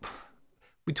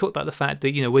 We talked about the fact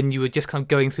that, when you were just kind of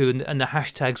going through and the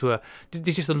hashtags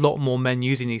there's just a lot more men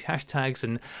using these hashtags,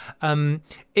 and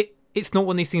it's not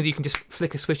one of these things you can just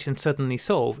flick a switch and suddenly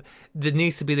solve. There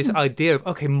needs to be this idea of,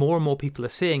 okay, more and more people are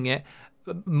seeing it,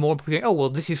 more people going, oh, well,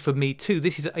 this is for me too.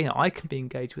 This is, I can be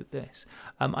engaged with this.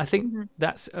 I think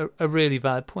that's a really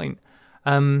valid point.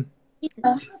 I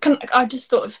just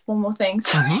thought of one more thing.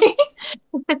 Sorry.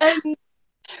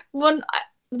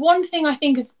 One thing I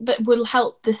think that will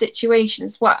help the situation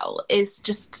as well is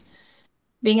just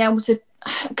being able to,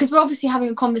 because we're obviously having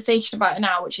a conversation about it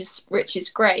now, which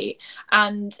is great,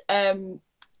 and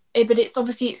but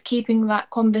it's keeping that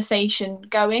conversation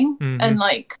going, and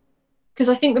like, because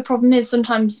I think the problem is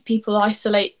sometimes people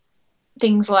isolate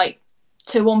things like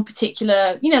to one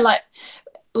particular,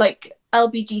 like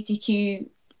LGBTQ,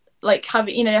 like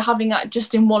having that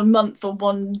just in 1 month or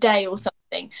 1 day or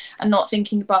something, and not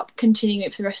thinking about continuing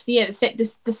it for the rest of the year.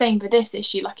 The same for this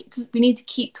issue. Like, we need to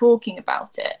keep talking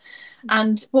about it.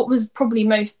 And what was probably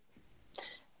most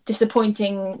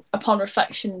disappointing upon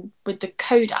reflection with the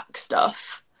Kodak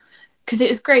stuff, because it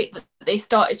was great that they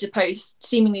started to post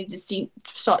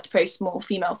more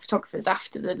female photographers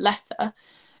after the letter.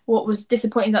 What was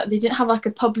disappointing is that they didn't have like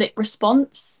a public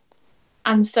response,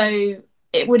 and so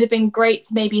it would have been great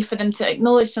maybe for them to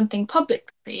acknowledge something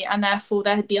publicly, and therefore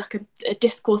there'd be like a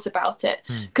discourse about it.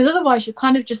 Because otherwise you're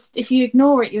kind of just, if you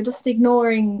ignore it, you're just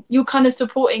ignoring, you're kind of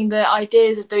supporting the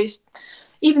ideas of those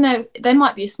even though they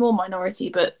might be a small minority,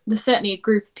 but there's certainly a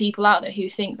group of people out there who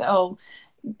think that, oh,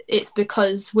 it's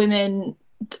because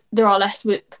there are less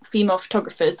female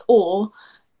photographers, or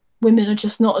women are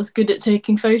just not as good at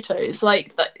taking photos.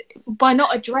 Like, by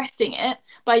not addressing it,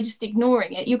 by just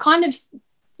ignoring it, you kind of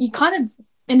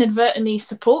inadvertently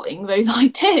supporting those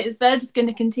ideas. They're just going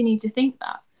to continue to think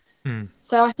that.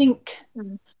 So I think,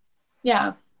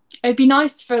 yeah, it'd be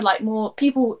nice for like more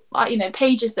people, like, you know,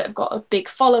 pages that have got a big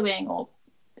following, or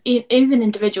even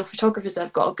individual photographers that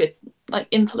have got a good like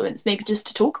influence, maybe just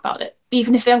to talk about it,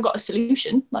 even if they haven't got a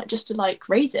solution, like just to like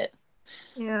raise it.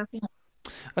 Yeah.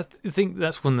 I think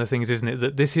that's one of the things, isn't it,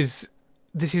 that this is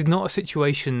not a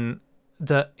situation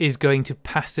that is going to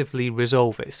passively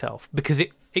resolve itself, because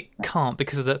it can't,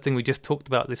 because of that thing we just talked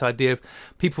about, this idea of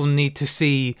people need to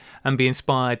see and be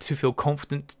inspired to feel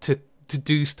confident to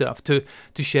do stuff, to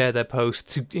share their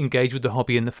posts, to engage with the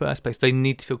hobby in the first place. They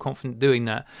need to feel confident doing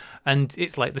that, and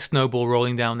it's like the snowball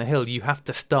rolling down the hill. You have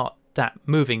to start that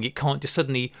moving. It can't just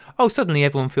suddenly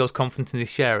everyone feels confident in this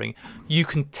sharing. You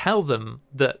can tell them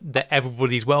that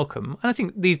everybody's welcome, and I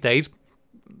think these days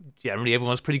generally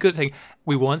everyone's pretty good at saying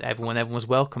we want everyone's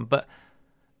welcome, but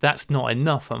that's not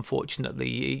enough,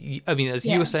 unfortunately. I mean, as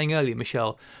you were saying earlier,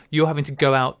 Michelle, you're having to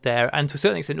go out there and to a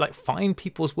certain extent like find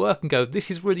people's work and go, this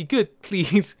is really good,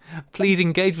 please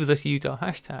engage with us, use our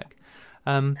hashtag.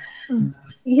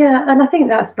 Yeah, and I think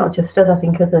that's not just us. I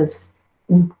think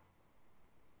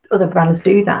other brands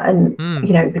do that, and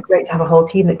you know, it'd be great to have a whole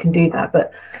team that can do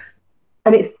that.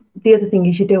 And it's the other thing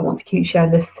is, you don't want to keep sharing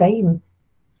the same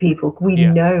people. We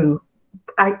know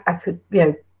I could, you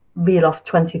know, reel off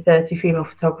 20, 30 female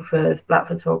photographers, black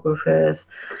photographers,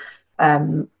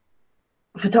 you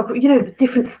know,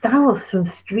 different styles from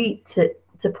street to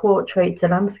portrait to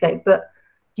landscape, but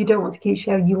you don't want to keep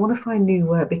sharing. You want to find new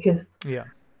work, because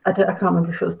I can't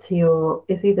remember if it was T or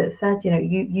Izzy that said, you know,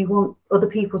 you want other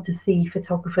people to see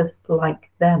photographers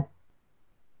like them.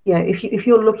 You know, if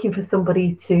you're looking for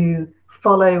somebody to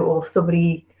follow, or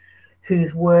somebody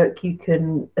whose work you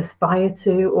can aspire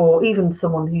to, or even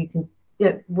someone who you can, you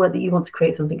know, whether you want to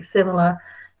create something similar,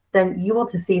 then you want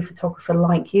to see a photographer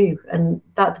like you. And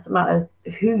that doesn't matter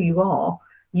who you are,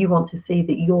 you want to see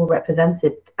that you're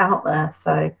represented out there.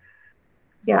 So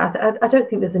yeah, I don't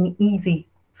think there's an easy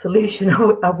solution.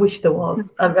 I wish there was.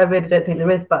 I really don't think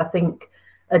there is, but I think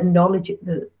acknowledge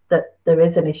that there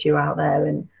is an issue out there,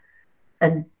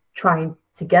 and trying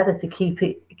together to keep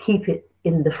it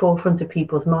in the forefront of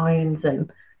people's minds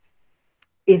and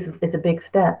is a big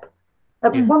step.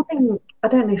 One thing, I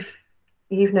don't know if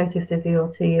you've noticed, Izzy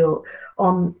or T,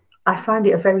 I find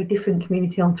it a very different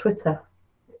community on Twitter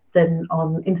than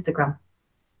on Instagram.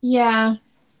 Yeah.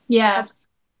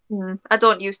 I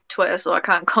don't use Twitter, so I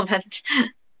can't comment.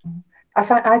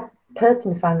 I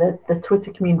personally find that the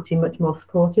Twitter community much more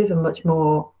supportive and much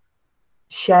more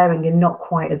sharing, and not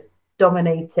quite as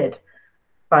dominated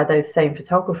by those same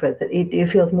photographers. It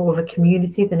feels more of a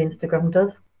community than Instagram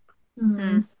does.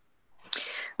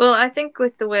 Well, I think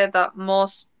with the way that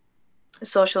most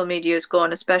social media is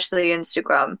going, especially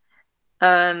Instagram,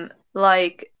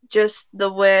 like just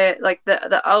the way, like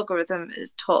the algorithm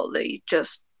is totally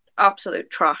just absolute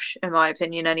trash, in my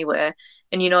opinion, anyway.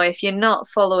 And, you know, if you're not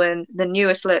following the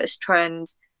newest, latest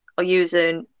trend, or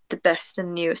using the best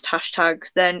and newest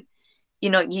hashtags, then, you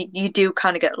know, you do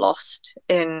kind of get lost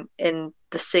in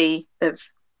the sea of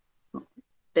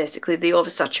basically the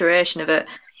oversaturation of it.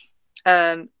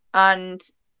 And,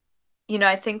 you know,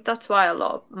 I think that's why a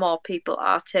lot more people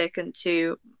are taken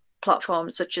to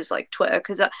platforms such as like Twitter,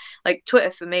 because like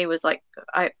Twitter for me was like,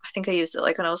 I think I used it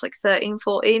like when I was like 13,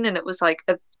 14, and it was like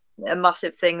a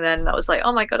massive thing then. I was like,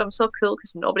 oh my god, I'm so cool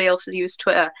because nobody else has used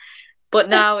Twitter. But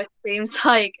now it seems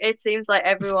like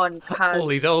everyone has. All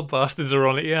these old bastards are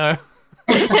on it,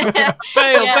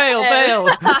 bail.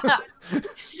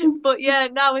 But yeah,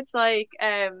 now it's like,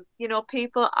 you know,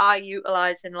 people are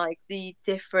utilizing like the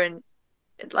different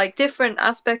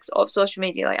aspects of social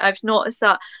media. Like I've noticed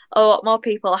that a lot more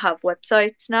people have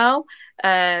websites now.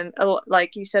 A lot,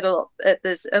 like you said,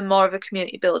 there's more of a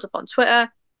community build up on Twitter.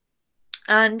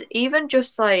 And even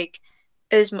just like,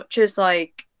 as much as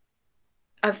like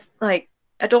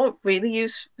I don't really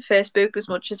use Facebook as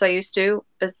much as I used to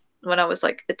as when I was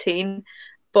like a teen,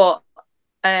 but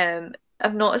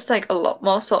I've noticed like a lot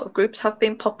more sort of groups have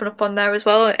been popping up on there as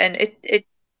well, and it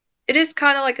is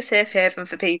kind of like a safe haven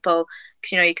for people,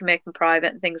 because, you know, you can make them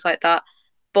private and things like that.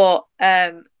 But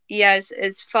yeah,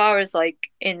 as far as like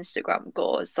Instagram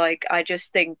goes, like I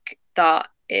just think that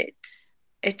it's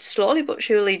slowly but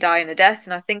surely dying a death,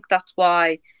 and I think that's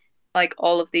why like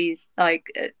all of these like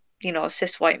you know,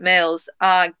 cis white males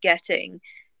are getting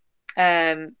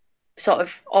sort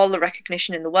of all the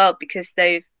recognition in the world because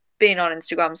they've been on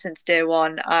Instagram since day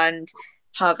one and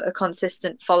have a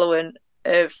consistent following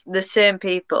of the same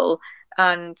people,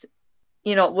 and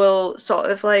will sort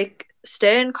of like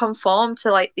stay and conform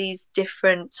to like these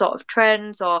different sort of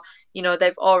trends, or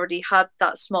they've already had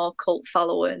that small cult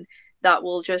following that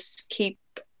will just keep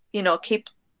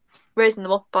raising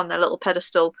them up on their little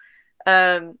pedestal,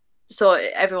 so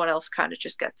everyone else kind of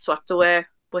just gets swept away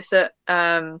with it.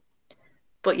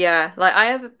 But yeah, like I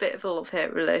have a bit of a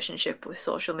love-hate relationship with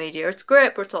social media. It's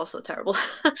great, but it's also terrible.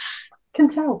 Can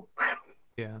tell.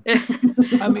 Yeah.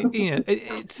 I mean,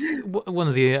 it's one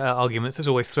of the arguments that's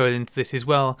always thrown into this as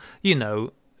well.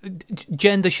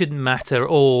 Gender shouldn't matter,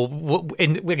 or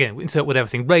again, insert whatever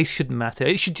thing. Race shouldn't matter.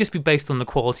 It should just be based on the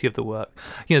quality of the work.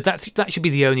 That should be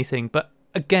the only thing. But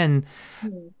again,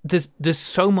 there's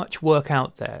so much work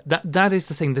out there. That is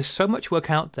the thing. There's so much work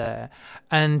out there,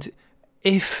 and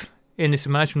if in this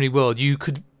imaginary world you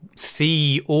could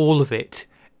see all of it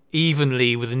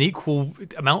evenly with an equal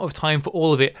amount of time for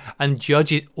all of it and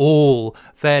judge it all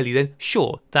fairly, then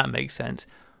sure, that makes sense.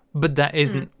 But that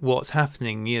isn't what's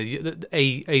happening.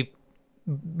 A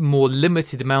more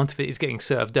limited amount of it is getting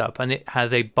served up, and it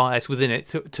has a bias within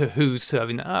it to who's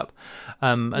serving that up.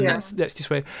 That's just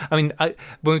where when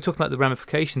we were talking about the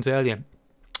ramifications earlier,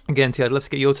 again, T, I'd love to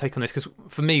get your take on this, because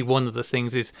for me, one of the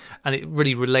things is, and it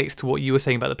really relates to what you were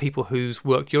saying about the people whose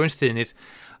work you're interested in, is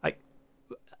like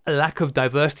a lack of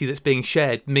diversity that's being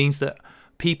shared means that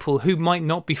people who might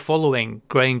not be following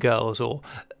Grain Girls or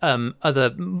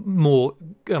other more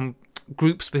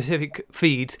group-specific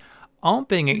feeds aren't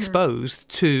being exposed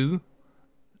to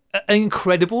an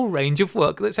incredible range of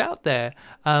work that's out there.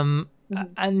 And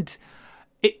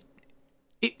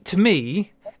it to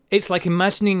me, it's like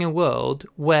imagining a world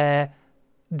where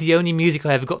the only music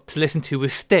I ever got to listen to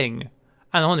was Sting.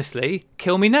 And honestly,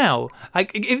 kill me now.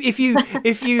 Like if you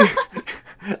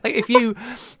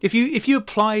if you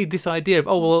apply this idea of,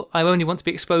 oh well, I only want to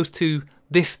be exposed to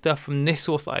this stuff from this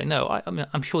source that I know. I mean,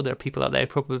 I'm sure there are people out there who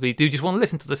probably do just want to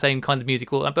listen to the same kind of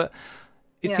music, all that. But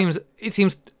it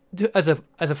seems as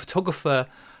a photographer,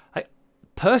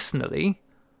 personally,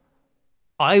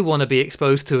 I want to be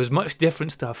exposed to as much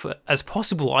different stuff as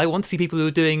possible. I want to see people who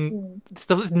are doing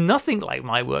stuff that's nothing like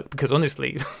my work, because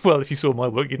honestly, well, if you saw my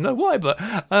work, you'd know why. But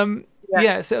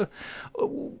so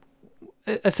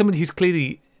as somebody who's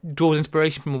clearly draws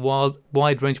inspiration from a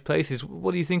wide range of places,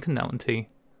 what do you think on that one, T?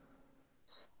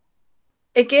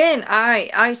 Again,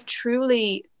 I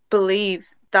truly believe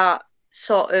that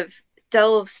sort of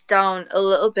delves down a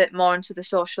little bit more into the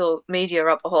social media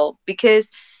rabbit hole,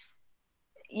 because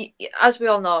as we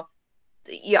all know,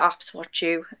 your apps watch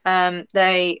you.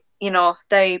 They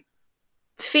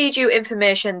feed you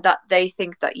information that they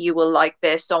think that you will like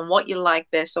based on what you like,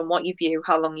 based on what you view,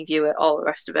 how long you view it, all the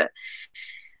rest of it.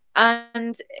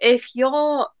 And if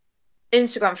your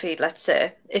Instagram feed, let's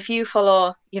say, if you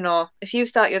follow, if you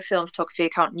start your film photography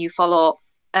account and you follow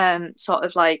sort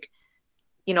of like,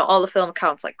 all the film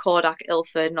accounts like Kodak,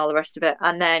 Ilford and all the rest of it,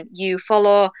 and then you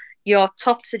follow your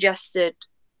top suggested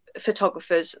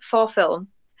photographers for film,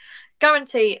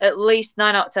 guarantee at least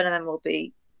 9 out of 10 of them will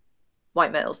be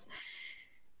white males.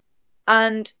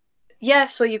 And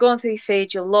so you're going through your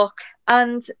feed, you'll look,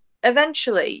 and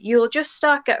eventually you'll just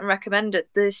start getting recommended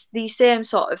these same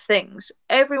sort of things.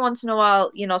 Every once in a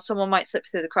while, someone might slip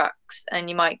through the cracks and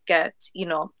you might get,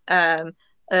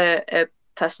 a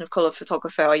person of colour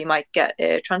photographer, or you might get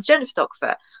a transgender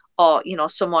photographer, or,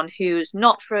 someone who's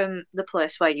not from the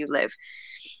place where you live.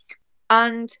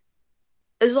 And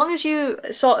as long as you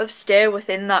sort of stay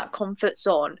within that comfort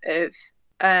zone of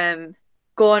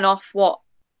going off what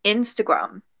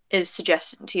Instagram is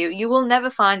suggesting to you, you will never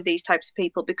find these types of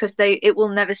people, because it will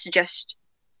never suggest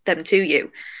them to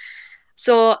you.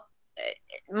 So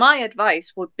my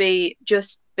advice would be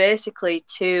just basically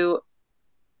to,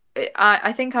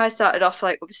 I think I started off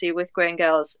like obviously with Grain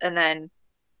Girls, and then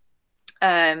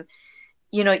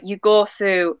you go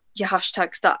through your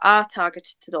hashtags that are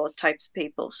targeted to those types of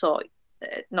people. So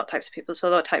not types of people, so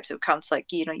those types of accounts like,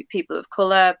 your people of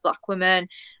colour, black women,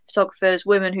 photographers,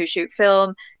 women who shoot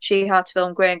film, She Had to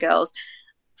Film, Grain Girls.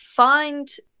 Find,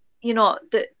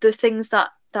 the things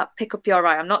that pick up your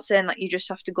eye. I'm not saying that you just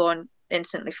have to go and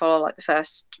instantly follow like the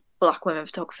first black women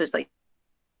photographers, like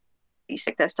you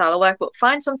stick their style of work, but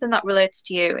find something that relates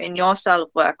to you in your style of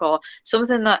work, or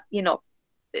something that,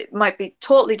 it might be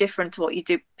totally different to what you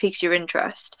do, piques your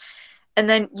interest. And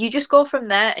then you just go from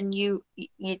there, and you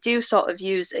do sort of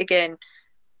use, again,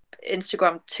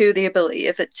 Instagram to the ability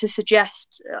of it to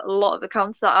suggest a lot of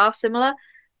accounts that are similar.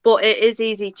 But it is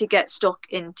easy to get stuck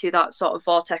into that sort of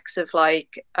vortex of like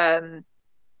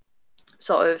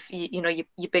sort of your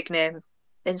big name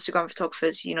Instagram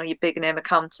photographers, your big name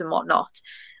accounts and whatnot.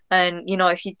 And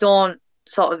if you don't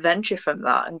sort of venture from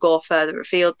that and go further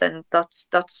afield, then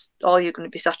that's all you're going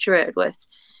to be saturated with.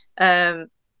 And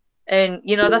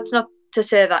that's not to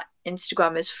say that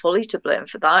Instagram is fully to blame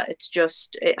for that. It's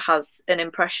just it has an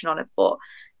impression on it. But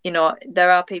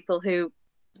there are people who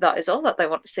that is all that they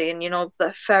want to see, and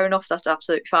that fair enough. That's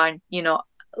absolutely fine.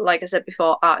 Like I said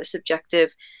before, art is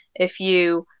subjective. If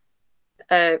you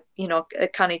are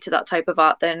canny to that type of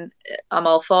art, then I'm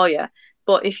all for you.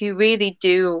 But if you really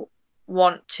do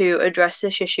want to address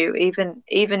this issue, even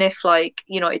if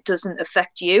it doesn't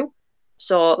affect you,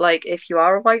 so if you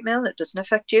are a white male, it doesn't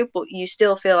affect you, but you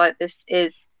still feel like this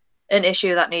is an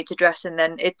issue that needs addressing,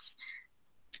 then it's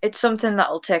something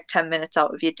that will take 10 minutes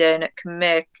out of your day, and it can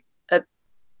make a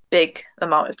big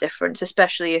amount of difference,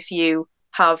 especially if you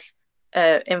have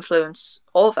influence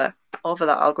over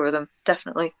that algorithm.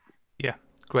 Definitely. Yeah,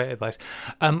 great advice.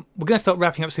 We're going to start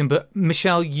wrapping up soon, but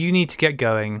Michelle, you need to get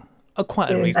going.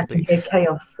 Quite unreasonably.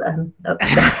 Chaos. I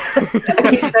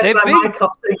keep saying my mic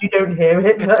off so you don't hear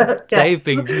it. But, yes. They've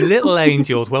been little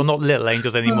angels. Well, not little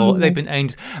angels anymore. They've been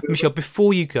angels. Michelle,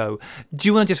 before you go, do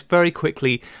you want to just very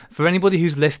quickly, for anybody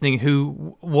who's listening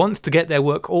who wants to get their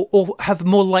work or have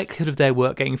more likelihood of their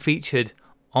work getting featured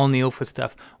on the Ilford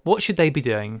stuff, what should they be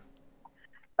doing?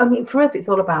 I mean, for us, it's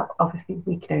all about, obviously,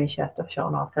 we can only share stuff shot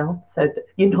on our film, so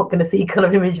you're not going to see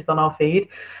colour images on our feed.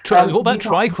 What about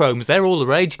trichromes? They're all the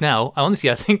rage now.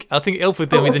 Honestly, I think Ilford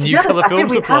did be the new colour film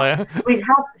supplier. We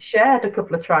have shared a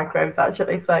couple of trichromes,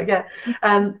 actually, so yeah.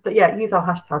 But yeah, use our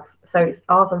hashtags. So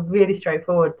ours are really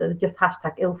straightforward. They're just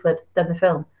hashtag Ilford, then the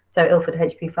film. So Ilford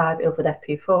HP5, Ilford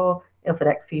FP4, Ilford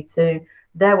XP2.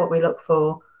 They're what we look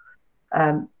for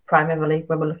primarily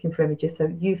when we're looking for images. So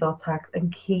use our tags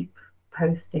and keep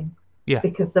posting,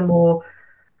 because the more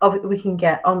of it we can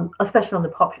get on, especially on the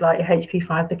popular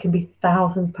HP5, there can be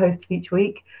thousands posted each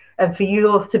week, and for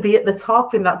yours to be at the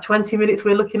top in that 20 minutes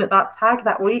we're looking at that tag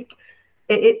that week,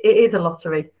 it is a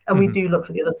lottery. And we do look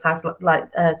for the other tags,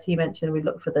 like T mentioned. We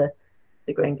look for the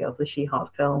Grain Girls, the She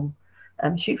Heart film,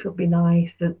 Shoot Feel Be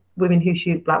Nice, the Women Who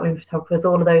Shoot, Black Women Photographers,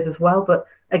 all of those as well. But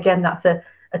again, that's a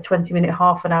 20-minute,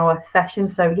 half an hour session.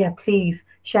 So yeah, please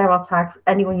share our tags.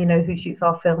 Anyone you know who shoots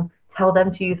our film, tell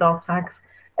them to use our tags,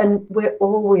 and we're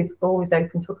always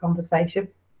open to a conversation.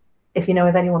 If you know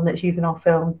of anyone that's using our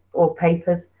film or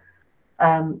papers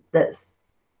that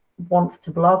wants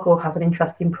to blog or has an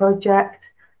interesting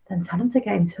project, then tell them to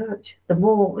get in touch. The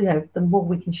more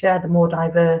we can share, the more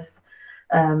diverse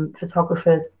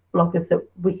photographers, bloggers that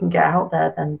we can get out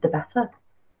there, then the better.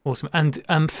 Awesome.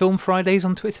 And Film Fridays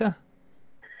on Twitter?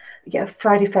 Yeah,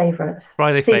 Friday Favourites.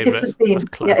 Friday Favourites.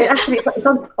 Yeah, it's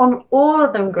on all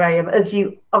of them, Graham, as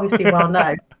you obviously well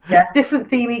know. Yeah, different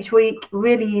theme each week.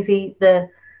 Really easy. The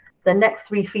next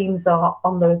 3 themes are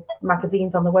on the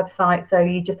magazines on the website, so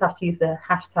you just have to use the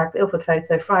hashtag Ilford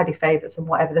Photo, Friday Favourites, and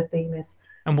whatever the theme is.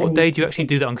 And what day do you actually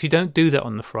do that on? Because you don't do that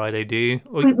on the Friday, do you?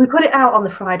 We put it out on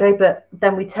the Friday, but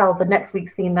then we tell the next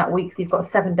week's theme that week, so you've got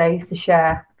 7 days to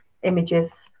share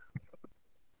images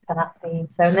for that theme.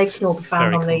 So they can all be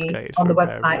found on the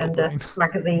website under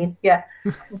magazine. Yeah.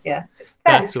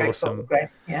 That's awesome.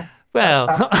 Yeah.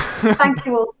 Well, thank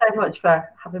you all so much for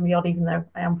having me on, even though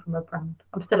I am from a brand.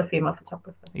 I'm still a female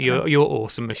photographer. You're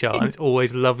awesome, Michelle, and it's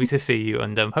always lovely to see you,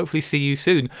 and hopefully see you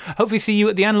soon. Hopefully see you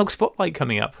at the Analog Spotlight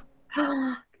coming up.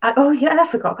 Oh yeah, I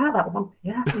forgot about that one.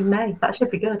 Yeah, in May. That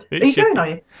should be good. Are you going? Are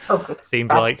you? Oh, good.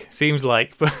 Seems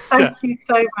like. But, thank you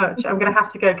so much. I'm going to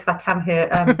have to go because I can hear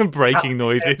breaking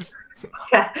noises.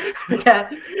 Yeah.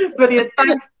 Brilliant.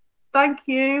 Thank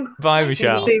you. Bye,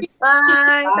 Michelle.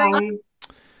 Bye.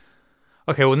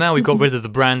 Okay, well now we've got rid of the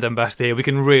brand ambassador here, we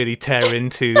can really tear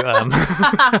into.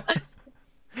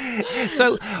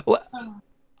 So,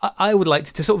 I would like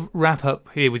to sort of wrap up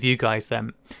here with you guys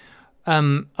then.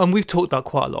 And we've talked about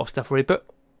quite a lot of stuff already, but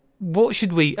what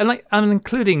should we, and I'm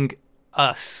including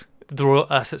us, the Royal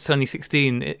Us at Sunny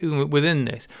 16 within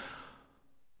this,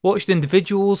 what should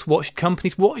individuals, what should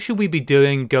companies, what should we be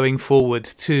doing going forward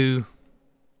to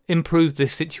improve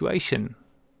this situation?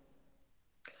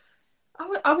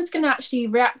 I was going to actually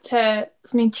react to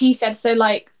something T said, so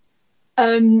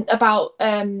about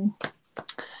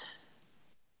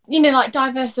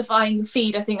diversifying your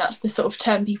feed. I think that's the sort of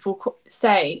term people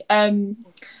say.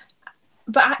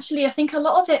 But actually, I think a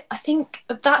lot of it, I think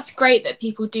that's great that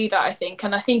people do that, I think.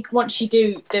 And I think once you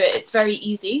do it, it's very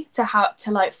easy to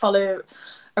follow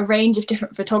a range of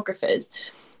different photographers.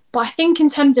 But I think in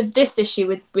terms of this issue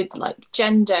with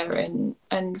gender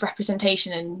and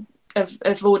representation and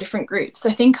of all different groups,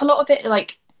 I think a lot of it,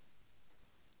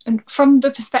 and from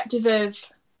the perspective of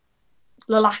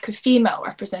lack of female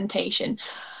representation,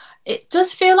 it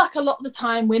does feel like a lot of the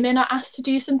time women are asked to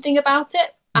do something about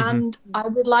it. And I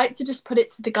would like to just put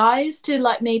it to the guys to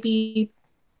like maybe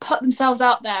put themselves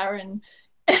out there and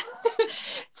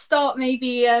start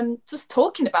maybe just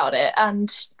talking about it and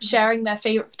sharing their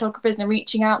favorite photographers and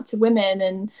reaching out to women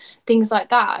and things like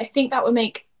that. I think that would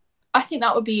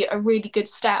be a really good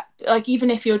step. Like, even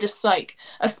if you're just like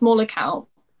a small account,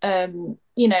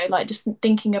 you know, like just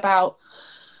thinking about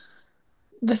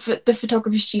the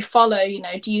photographers you follow. You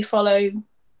know, do you follow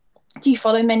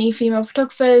many female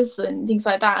photographers and things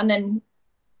like that? And then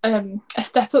a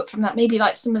step up from that, maybe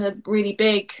like some of the really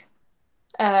big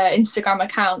Instagram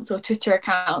accounts or Twitter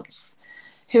accounts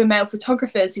who are male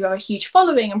photographers who have a huge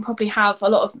following and probably have a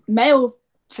lot of male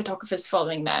photographers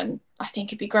following them. I think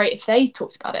it'd be great if they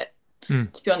talked about it.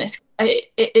 To be honest,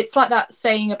 it's like that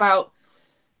saying about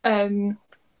the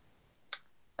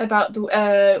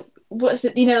what is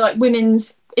it? You know, like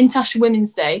International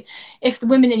Women's Day. If the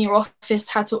women in your office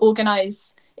had to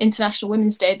organise International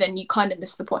Women's Day, then you kind of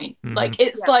miss the point. Like,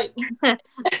 it's like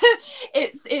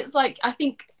it's like I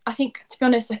think to be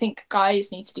honest, I think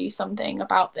guys need to do something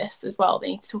about this as well.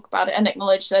 They need to talk about it and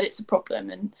acknowledge that it's a problem.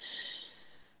 And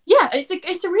yeah,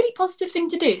 it's a really positive thing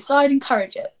to do. So I'd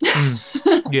encourage it.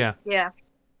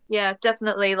 Yeah,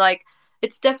 definitely. Like,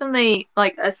 it's definitely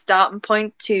like a starting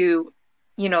point to,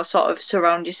 you know, sort of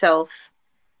surround yourself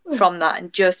from that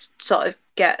and just sort of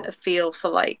get a feel for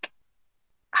like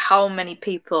how many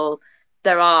people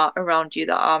there are around you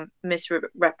that are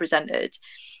misrepresented.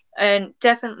 And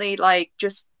definitely like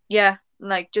just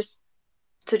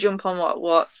to jump on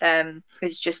what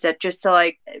is just said, just to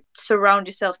like surround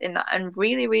yourself in that and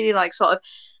really, really like sort of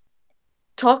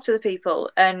talk to the people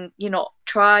and, you know,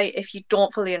 try, if you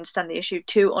don't fully understand the issue,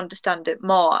 to understand it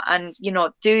more and, you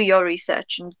know, do your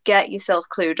research and get yourself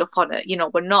clued up on it. You know,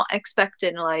 we're not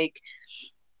expecting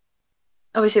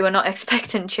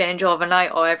change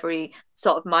overnight or every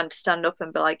sort of man to stand up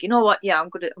and be like, you know what, yeah, I'm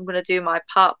gonna do my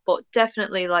part. But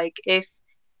definitely, like,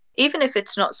 even if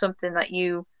it's not something that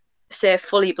you say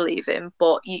fully believe in,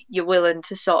 but you're willing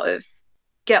to sort of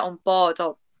get on board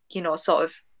or, you know, sort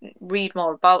of read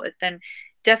more about it, then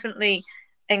definitely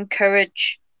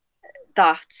encourage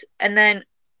that. And then,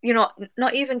 you know,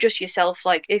 not even just yourself,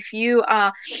 like if you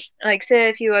are like, say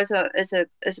if you as a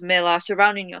male are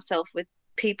surrounding yourself with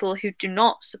people who do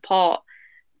not support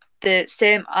the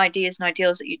same ideas and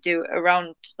ideals that you do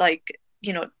around, like,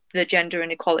 you know, the gender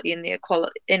inequality and the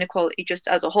inequality just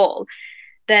as a whole,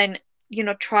 then, you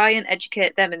know, try and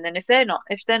educate them. And then if they're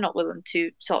not willing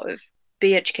to sort of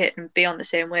be educated and be on the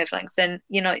same wavelength, then,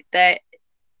 you know,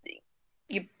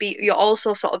 you're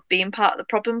also sort of being part of the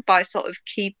problem by sort of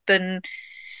keeping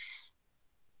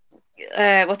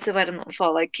what's the word I'm looking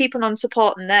for, like keeping on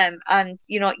supporting them. And,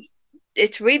 you know,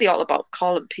 it's really all about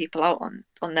calling people out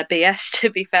on their BS, to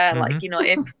be fair. Like, you know,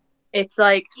 if it's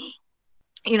like,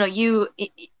 you know,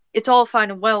 it's all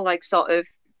fine and well, like sort of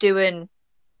doing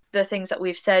the things that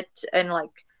we've said and,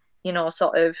 like, you know,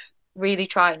 sort of really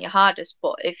trying your hardest,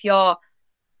 but if your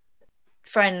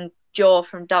friend Joe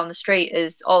from down the street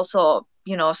is also,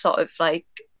 you know, sort of like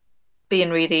being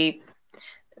really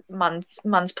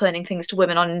mansplaining things to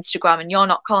women on Instagram and you're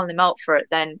not calling them out for it,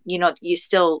 then, you know, you're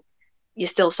still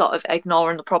sort of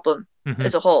ignoring the problem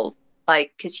as a whole.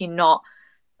 Like, because you're not,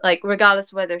 like,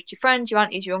 regardless of whether it's your friends, your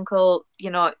aunties, your uncle,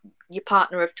 you know, your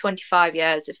partner of 25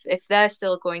 years, if they're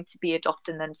still going to be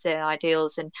adopting them same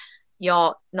ideals and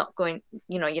you're not going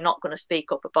to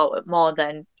speak up about it more,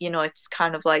 then, you know, it's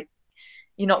kind of like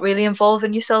you're not really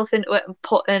involving yourself into it and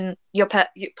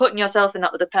putting yourself in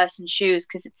that other person's shoes.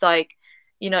 Because it's like,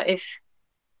 you know, if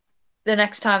the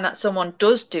next time that someone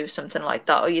does do something like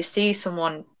that, or you see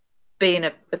someone being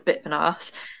a bit of an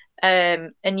arse,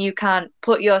 and you can't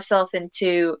put yourself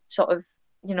into sort of,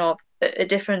 you know, a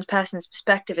different person's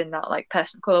perspective in that, like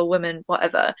person of colour, women,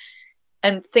 whatever,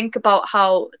 and think about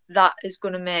how that is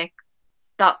going to make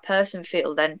that person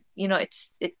feel, then, you know,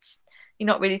 it's you're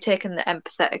not really taking the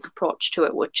empathetic approach to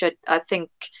it, which I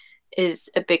think is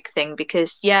a big thing.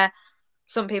 Because, yeah,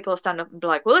 some people stand up and be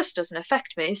like, well, this doesn't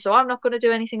affect me, so I'm not going to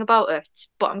do anything about it,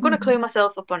 but I'm going to clue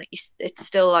myself up on it. It's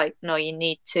still like, no, you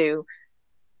need to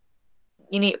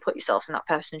put yourself in that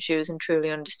person's shoes and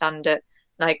truly understand it,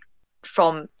 like,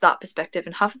 from that perspective,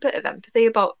 and have a bit of empathy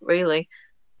about it, really.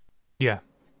 Yeah,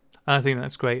 I think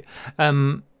that's great.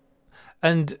 And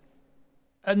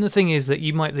the thing is that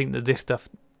you might think that this stuff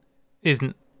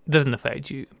doesn't affect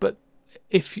you, but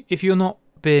if you're not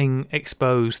being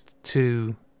exposed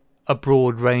to a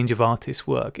broad range of artists'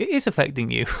 work, it is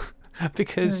affecting you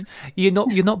because you're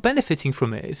not benefiting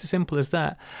from it. It's as simple as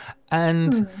that.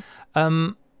 And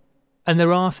And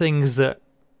there are things that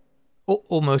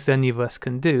almost any of us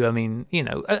can do. I mean,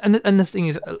 and the thing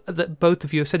is that both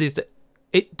of you have said is that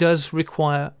it does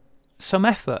require some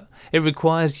effort. It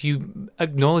requires you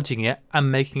acknowledging it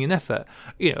and making an effort.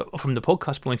 From the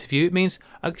podcast point of view, it means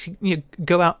actually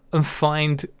go out and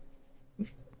find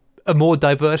a more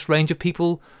diverse range of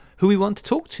people who we want to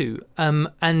talk to,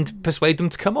 and persuade them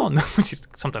to come on, which is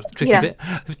sometimes the tricky bit.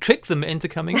 Trick them into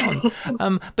coming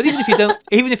on. But even if you don't,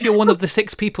 even if you're one of the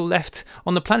 6 people left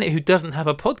on the planet who doesn't have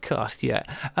a podcast yet,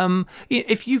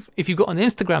 if you've got an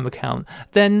Instagram account,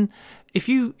 then if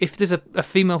there's a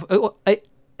female,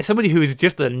 somebody who is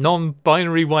just a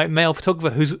non-binary white male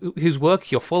photographer whose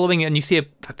work you're following, and you see a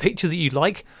picture that you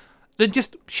like, then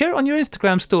just share it on your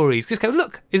Instagram stories. Just go,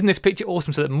 look, isn't this picture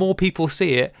awesome? So that more people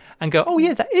see it and go, oh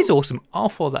yeah, that is awesome. I'll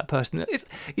follow that person.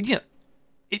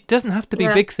 It doesn't have to be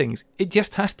big things. It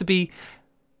just has to be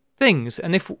things.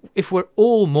 And if we're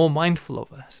all more mindful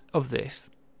of this,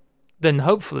 then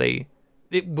hopefully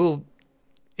it will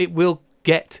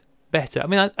get better. I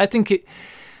mean, I think it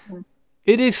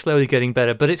is slowly getting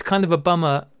better, but it's kind of a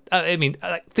bummer. I mean,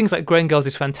 things like Grain Girls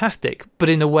is fantastic, but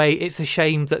in a way, it's a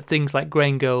shame that things like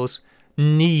Grain Girls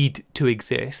need to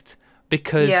exist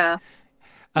because,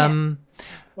 but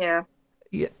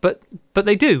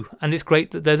they do, and it's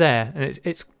great that they're there, and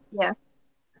it's.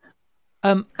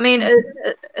 I mean,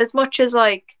 as much as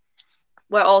like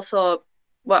we're all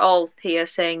here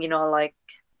saying,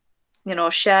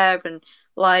 share and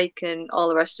like and all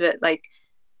the rest of it. Like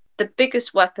the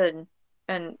biggest weapon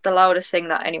and the loudest thing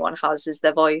that anyone has is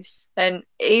their voice. And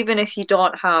even if you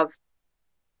don't have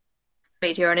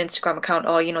media or an Instagram account,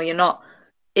 or you're not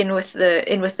in with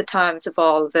the times of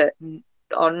all of it,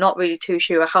 or not really too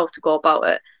sure how to go about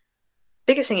it,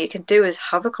 biggest thing you can do is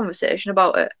have a conversation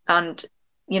about it, and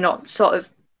sort of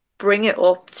bring it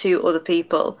up to other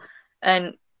people.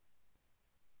 And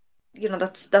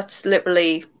that's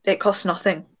literally, it costs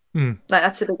nothing. Like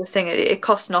that's the biggest thing. It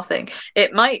costs nothing.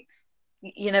 It might,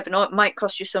 you never know, it might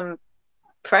cost you some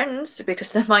friends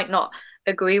because they might not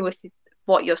agree with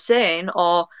what you're saying,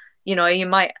 or you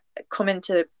might come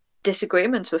into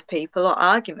disagreements with people or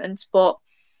arguments, but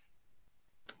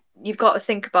you've got to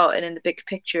think about it in the big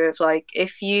picture of, like,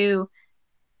 if you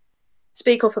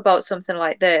speak up about something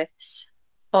like this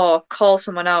or call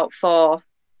someone out for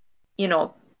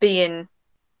being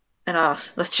an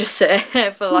ass, let's just say,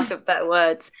 for lack of better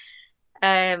words,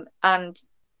 and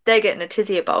they're getting a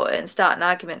tizzy about it and start an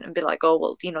argument and be like, oh,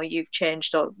 well, you've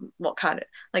changed, or what kind of,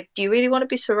 like, do you really want to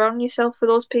be surrounding yourself with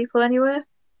those people anyway?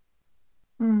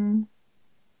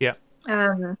 Yeah.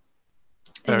 And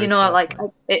like,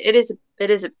 it is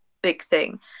a big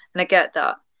thing, and I get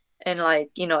that, and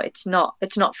like, it's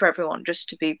not for everyone just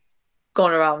to be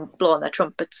going around blowing their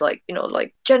trumpets, like,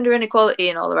 like gender inequality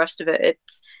and all the rest of it.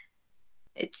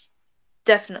 It's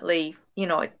definitely,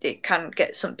 it can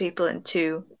get some people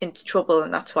into trouble,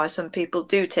 and that's why some people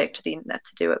do take to the internet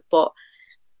to do it. But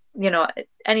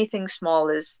anything small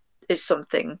is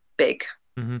something big,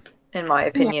 in my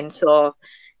opinion. So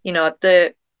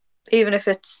even if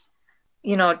it's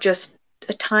just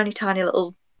a tiny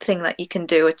little thing that you can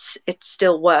do, it's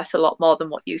still worth a lot more than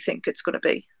what you think it's going to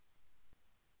be.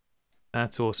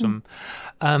 That's awesome.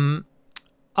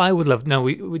 I would love, now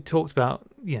we talked about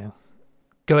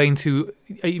going to,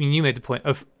 I mean, you made the point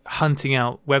of hunting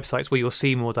out websites where you'll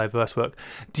see more diverse work.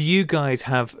 Do you guys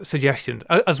have suggestions,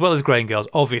 as well as Grain Girls?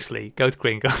 Obviously, go to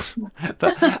Grain Girls.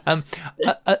 But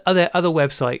are there other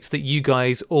websites that you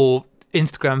guys, or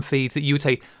Instagram feeds that you would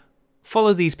say,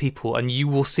 follow these people and you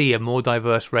will see a more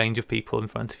diverse range of people in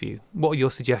front of you? What are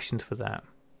your suggestions for that?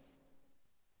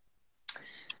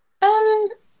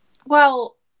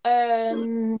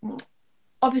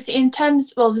 Obviously, in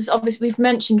terms, there's obviously, we've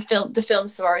mentioned the film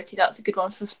sorority. That's a good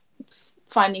one for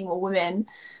finding more women.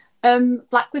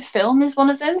 Black with Film is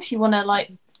one of them. If you want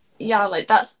to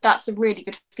that's a really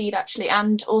good feed actually.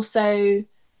 And also,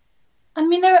 I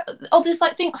mean, there's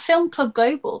like, think Film Club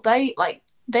Global. They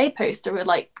post a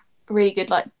really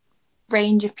good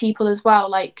range of people as well.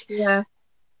 Like, yeah.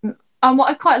 And what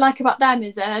I quite like about them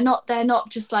is they're not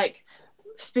just like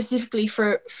specifically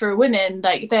for women,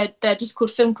 like they're just called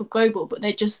Film Club Global, but they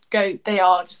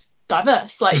are just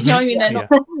diverse, like, do you know what I mean? They're not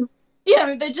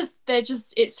they're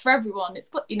just it's for everyone. It's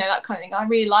that kind of thing. I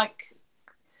really like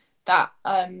that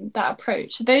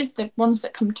approach. So those are the ones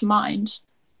that come to mind.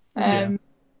 There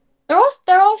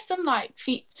are some I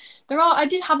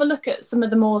did have a look at some of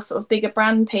the more sort of bigger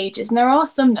brand pages, and there are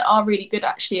some that are really good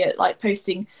actually at like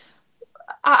posting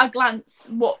at a glance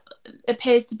what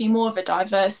appears to be more of a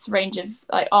diverse range of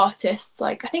like artists.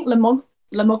 Like I think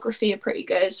Lomography are pretty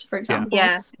good, for example.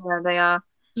 Yeah, they are.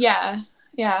 Yeah.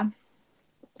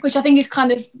 which I think is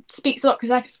kind of speaks a lot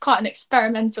because it's quite an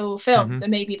experimental film, so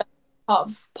maybe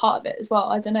that's part of it as well.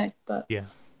 I don't know, but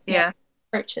yeah.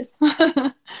 Approaches.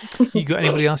 You got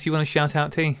anybody else you want to shout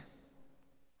out to?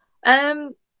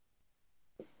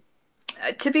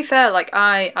 To be fair, like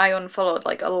I unfollowed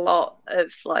like a lot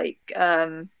of like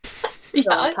tagging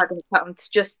accounts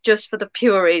just for the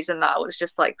pure reason that I was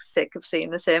just like sick of seeing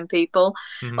the same people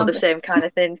or the same kind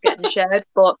of things getting shared.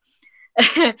 But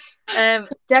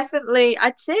definitely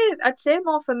I'd say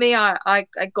more for me, I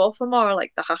go for more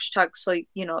like the hashtags, like,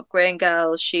 you know, Grain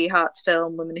Girls, She Hearts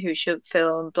Film, Women Who Should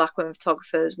Film, Black Women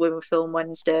Photographers, Women Film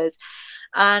Wednesdays,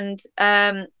 and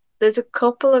there's a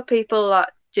couple of people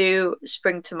that do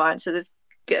spring to mind. So there's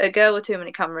a girl with too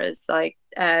many cameras, like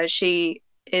she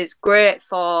is great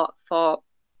for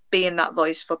being that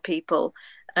voice for people,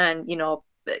 and, you know,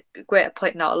 great at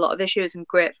pointing out a lot of issues, and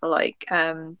great for like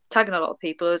tagging a lot of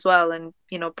people as well, and,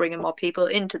 you know, bringing more people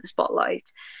into the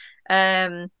spotlight.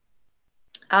 And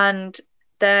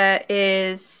there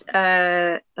is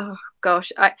there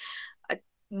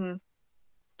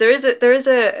is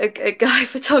a guy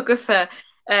photographer.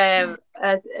 I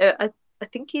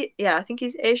think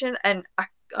he's Asian, and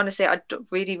honestly, I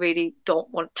really don't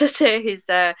want to say his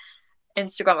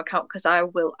Instagram account because I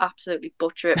will absolutely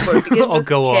butcher it. But it begins with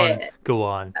K. Go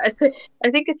on. I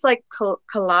think it's like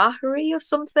Kalahari or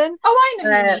something. Oh, I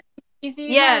know.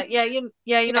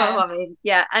 You know what I mean.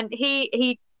 Yeah, and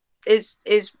he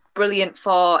is brilliant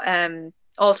for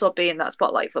also being that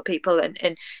spotlight for people,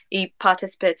 and he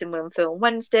participates in Women Film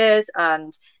Wednesdays,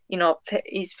 and, you know,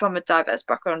 he's from a diverse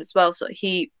background as well, so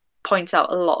he points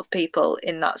out a lot of people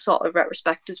in that sort of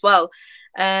respect as well.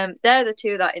 They're the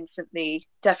two that instantly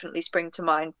definitely spring to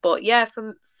mind. But yeah,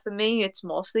 for me, it's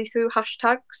mostly through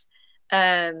hashtags.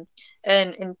 And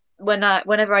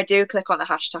whenever I do click on a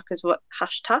hashtag as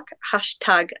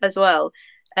well,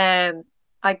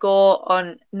 I go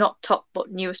on not top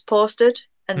but newest posted,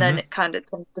 and then it kind of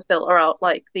tends to filter out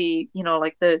like the, you know,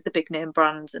 like the big name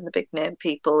brands and the big name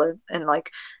people, and like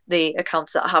the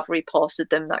accounts that have reposted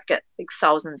them that get like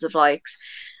thousands of likes.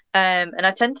 And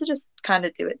I tend to just kind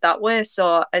of do it that way.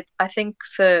 So I think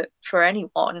for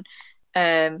anyone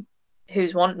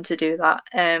who's wanting to do that,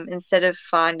 instead of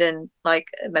finding like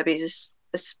maybe just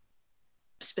a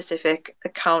specific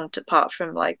account apart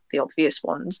from like the obvious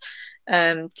ones,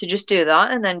 to just do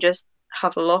that and then just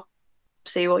have a look,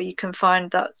 see what you can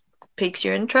find that piques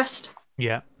your interest.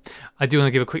 Yeah, I do want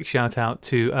to give a quick shout out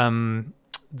to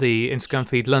the Instagram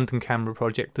feed London Camera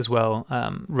Project as well,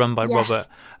 run by Robert,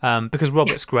 because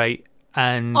Robert's great.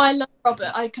 And I love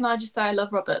Robert. Can I just say I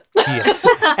love Robert? Yes,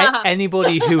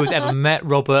 anybody who has ever met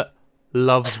Robert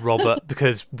loves Robert,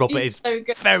 because Robert is so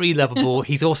very lovable.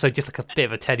 He's also just like a bit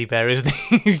of a teddy bear, isn't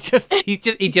he? he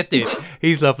just is.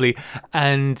 He's lovely,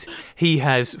 and he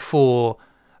has for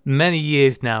many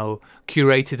years now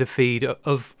curated a feed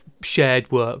of shared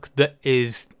work that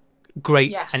is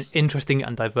great and interesting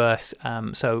and diverse.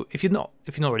 So if you're not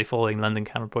already following London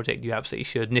Camera Project, you absolutely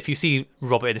should. And if you see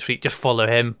Robert in the street, just follow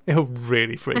him. It'll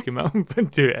really freak him out,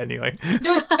 but do it anyway.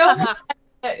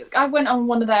 I went on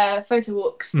one of their photo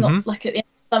walks, not like at the end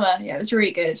of summer. Yeah, it was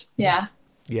really good. Yeah,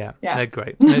 they're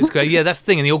great. It's great. Yeah, that's the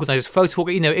thing. And the organisers photo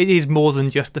walk, you know, it is more than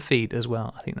just the feed as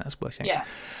well. I think that's worth saying. Yeah.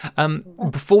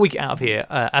 Before we get out of here,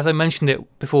 as I mentioned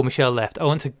it before Michelle left, I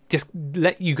want to just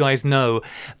let you guys know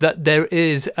that there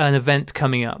is an event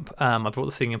coming up. I brought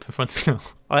the thing up in front of me now.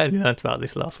 I only learned about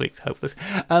this last week, hopeless.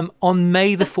 On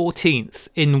May the 14th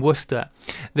in Worcester,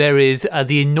 there is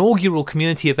the inaugural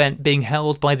community event being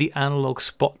held by the Analog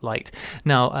Spotlight.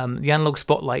 Now, the Analog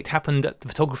Spotlight happened at the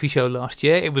photography show last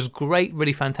year. It was great,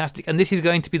 really fantastic. And this is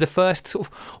going to be the first sort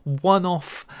of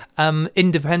one-off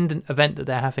independent event that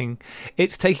they're having.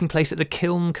 It's taking place at the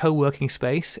Kiln co-working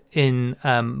space in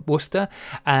Worcester,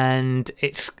 and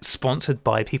it's sponsored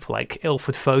by people like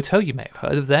Ilford Photo. You may have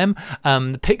heard of them.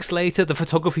 The Pixelator, the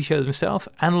photography show themselves,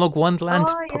 Analog Wonderland,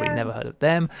 probably never heard of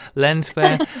them, Lens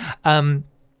Fair.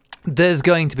 There's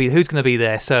going to be, who's going to be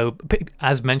there? So,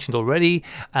 as mentioned already,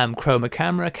 Chroma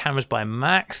Camera, Cameras by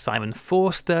Max, Simon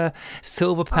Forster,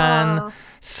 Silverpan,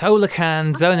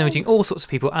 SolarCan, Zone Imaging, all sorts of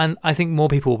people, and I think more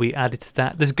people will be added to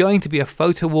that. There's going to be a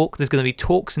photo walk, there's going to be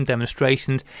talks and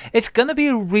demonstrations. It's going to be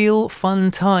a real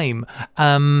fun time.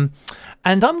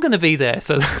 And I'm going to be there,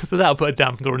 so that'll put a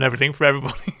dampener on everything for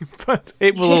everybody. But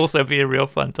it will also be a real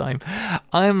fun time.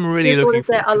 I'm really looking forward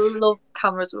to it. I love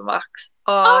Cameras with Max.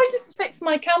 I just fixed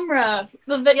my camera.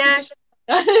 Yeah,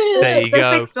 there you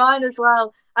go. They fixed mine as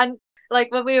well. And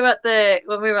like when we were at the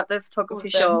photography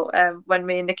show, when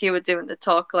me and Nikki were doing the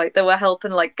talk, like they were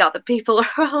helping like gather people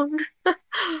around.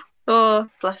 Oh,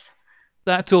 bless.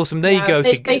 That's awesome. There you go.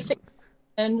 They fixed it,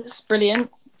 and it's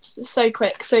brilliant. So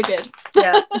quick, so good.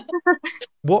 Yeah.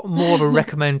 What more of a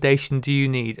recommendation do you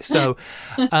need? So,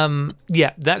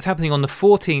 that's happening on the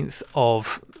 14th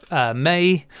of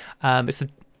May.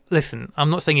 Listen, I'm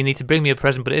not saying you need to bring me a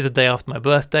present, but it is a day after my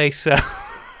birthday, so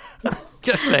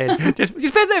just saying.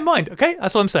 Just bear that in mind, okay?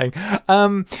 That's what I'm saying.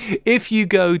 If you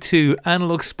go to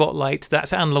Analog Spotlight,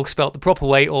 that's analog spelt the proper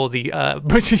way or the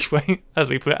British way, as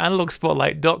we put it,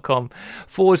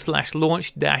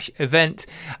 analogspotlight.com/launch-event,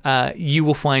 you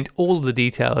will find all of the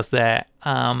details there.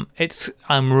 I'm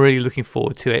really looking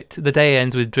forward to it. The day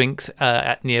ends with drinks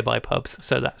at nearby pubs,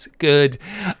 so that's good.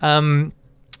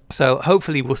 So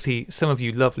hopefully we'll see some of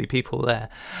you lovely people there.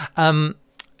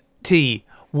 T,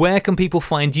 where can people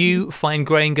find you, find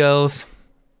Grain Girls?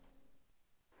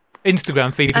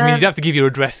 Instagram feed. I mean, you'd have to give your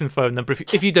address and phone number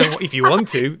if you don't. If you want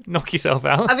to, knock yourself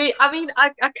out. I mean,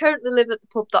 I currently live at the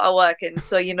pub that I work in,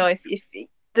 so if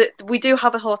we do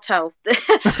have a hotel,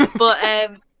 but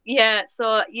yeah.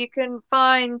 So you can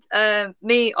find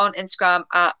me on Instagram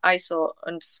at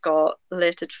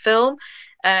ISO_relatedfilm.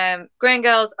 Grain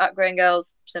Girls at Grain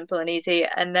Girls, simple and easy.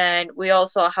 And then we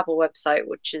also have a website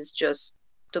which is just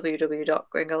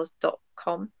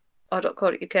www.graingirls.com or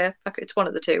 .co.uk. It's one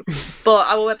of the two, but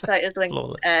our website is linked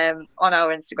on our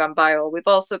Instagram bio. We've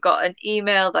also got an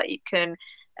email that you can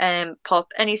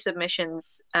pop any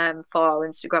submissions for our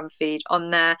Instagram feed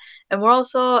on there, and we're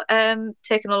also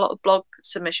taking a lot of blog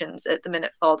submissions at the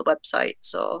minute for the website,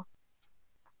 so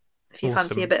if you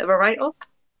fancy a bit of a write-up.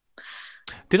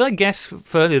 Did I guess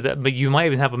further that you might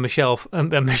even have Michelle,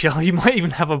 you might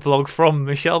even have a blog from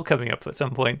Michelle coming up at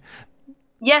some point?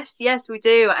 Yes, we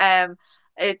do. I've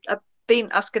been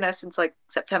asking her since like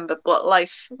September, but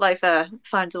life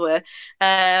finds a way.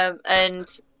 And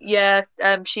yeah,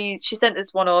 she sent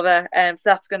us one over, so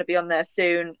that's going to be on there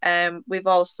soon. We've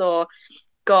also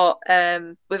got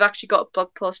we've actually got a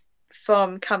blog post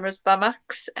from Cameras by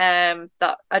Max,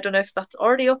 that I don't know if that's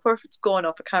already up or if it's going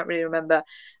up. I can't really remember.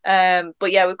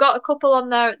 But yeah, we've got a couple on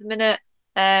there at the minute.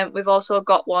 We've also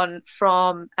got one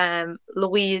from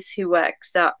Louise, who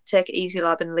works at Take It Easy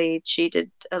Lab in Leeds. She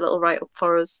did a little write-up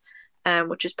for us,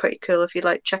 which is pretty cool if you'd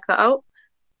like to check that out.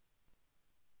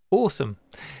 Awesome.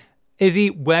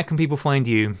 Izzy, where can people find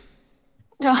you?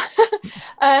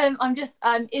 I'm just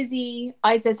Izzy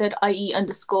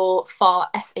IZZIE_FAR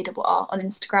FARR on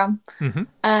Instagram. Mm-hmm.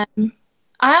 I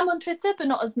am on Twitter, but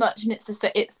not as much, and it's the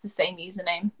same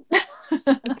username.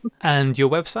 And your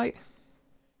website?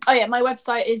 Oh yeah, my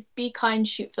website is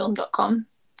bekindshootfilm.com.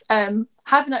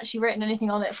 Haven't actually written anything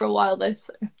on it for a while though.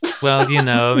 So. Well, I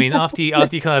mean, after you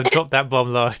kind of dropped that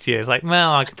bomb last year, it's like,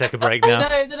 well, I can take a break now.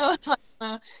 I don't know what time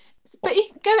now. But you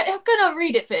can go and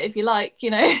read it if you like,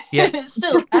 Yeah. It's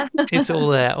still there. It's all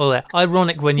there.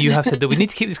 Ironic when you have said that we need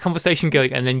to keep this conversation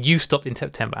going, and then you stopped in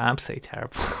September. Absolutely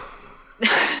terrible.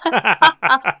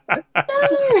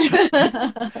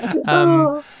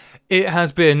 It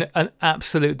has been an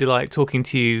absolute delight talking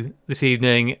to you this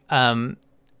evening.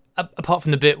 Apart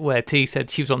from the bit where T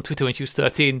said she was on Twitter when she was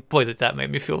 13, boy, did that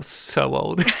make me feel so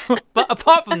old. But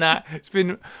apart from that, it's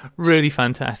been really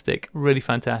fantastic.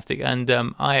 And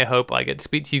I hope I get to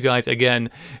speak to you guys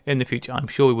again in the future. I'm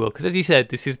sure we will, because as you said,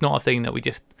 this is not a thing that we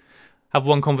just have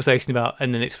one conversation about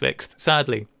and then it's fixed,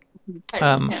 sadly.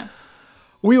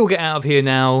 We will get out of here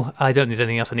now. I don't think there's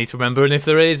anything else I need to remember, and if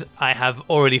there is, I have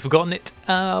already forgotten it.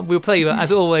 We'll play you,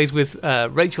 as always, with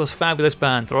Rachel's fabulous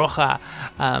band, Roja.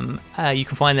 You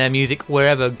can find their music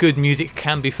wherever good music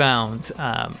can be found.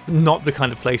 Not the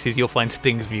kind of places you'll find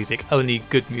Sting's music. Only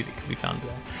good music can be found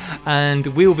there. And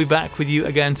we will be back with you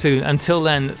again soon. Until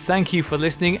then, thank you for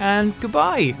listening, and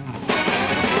goodbye.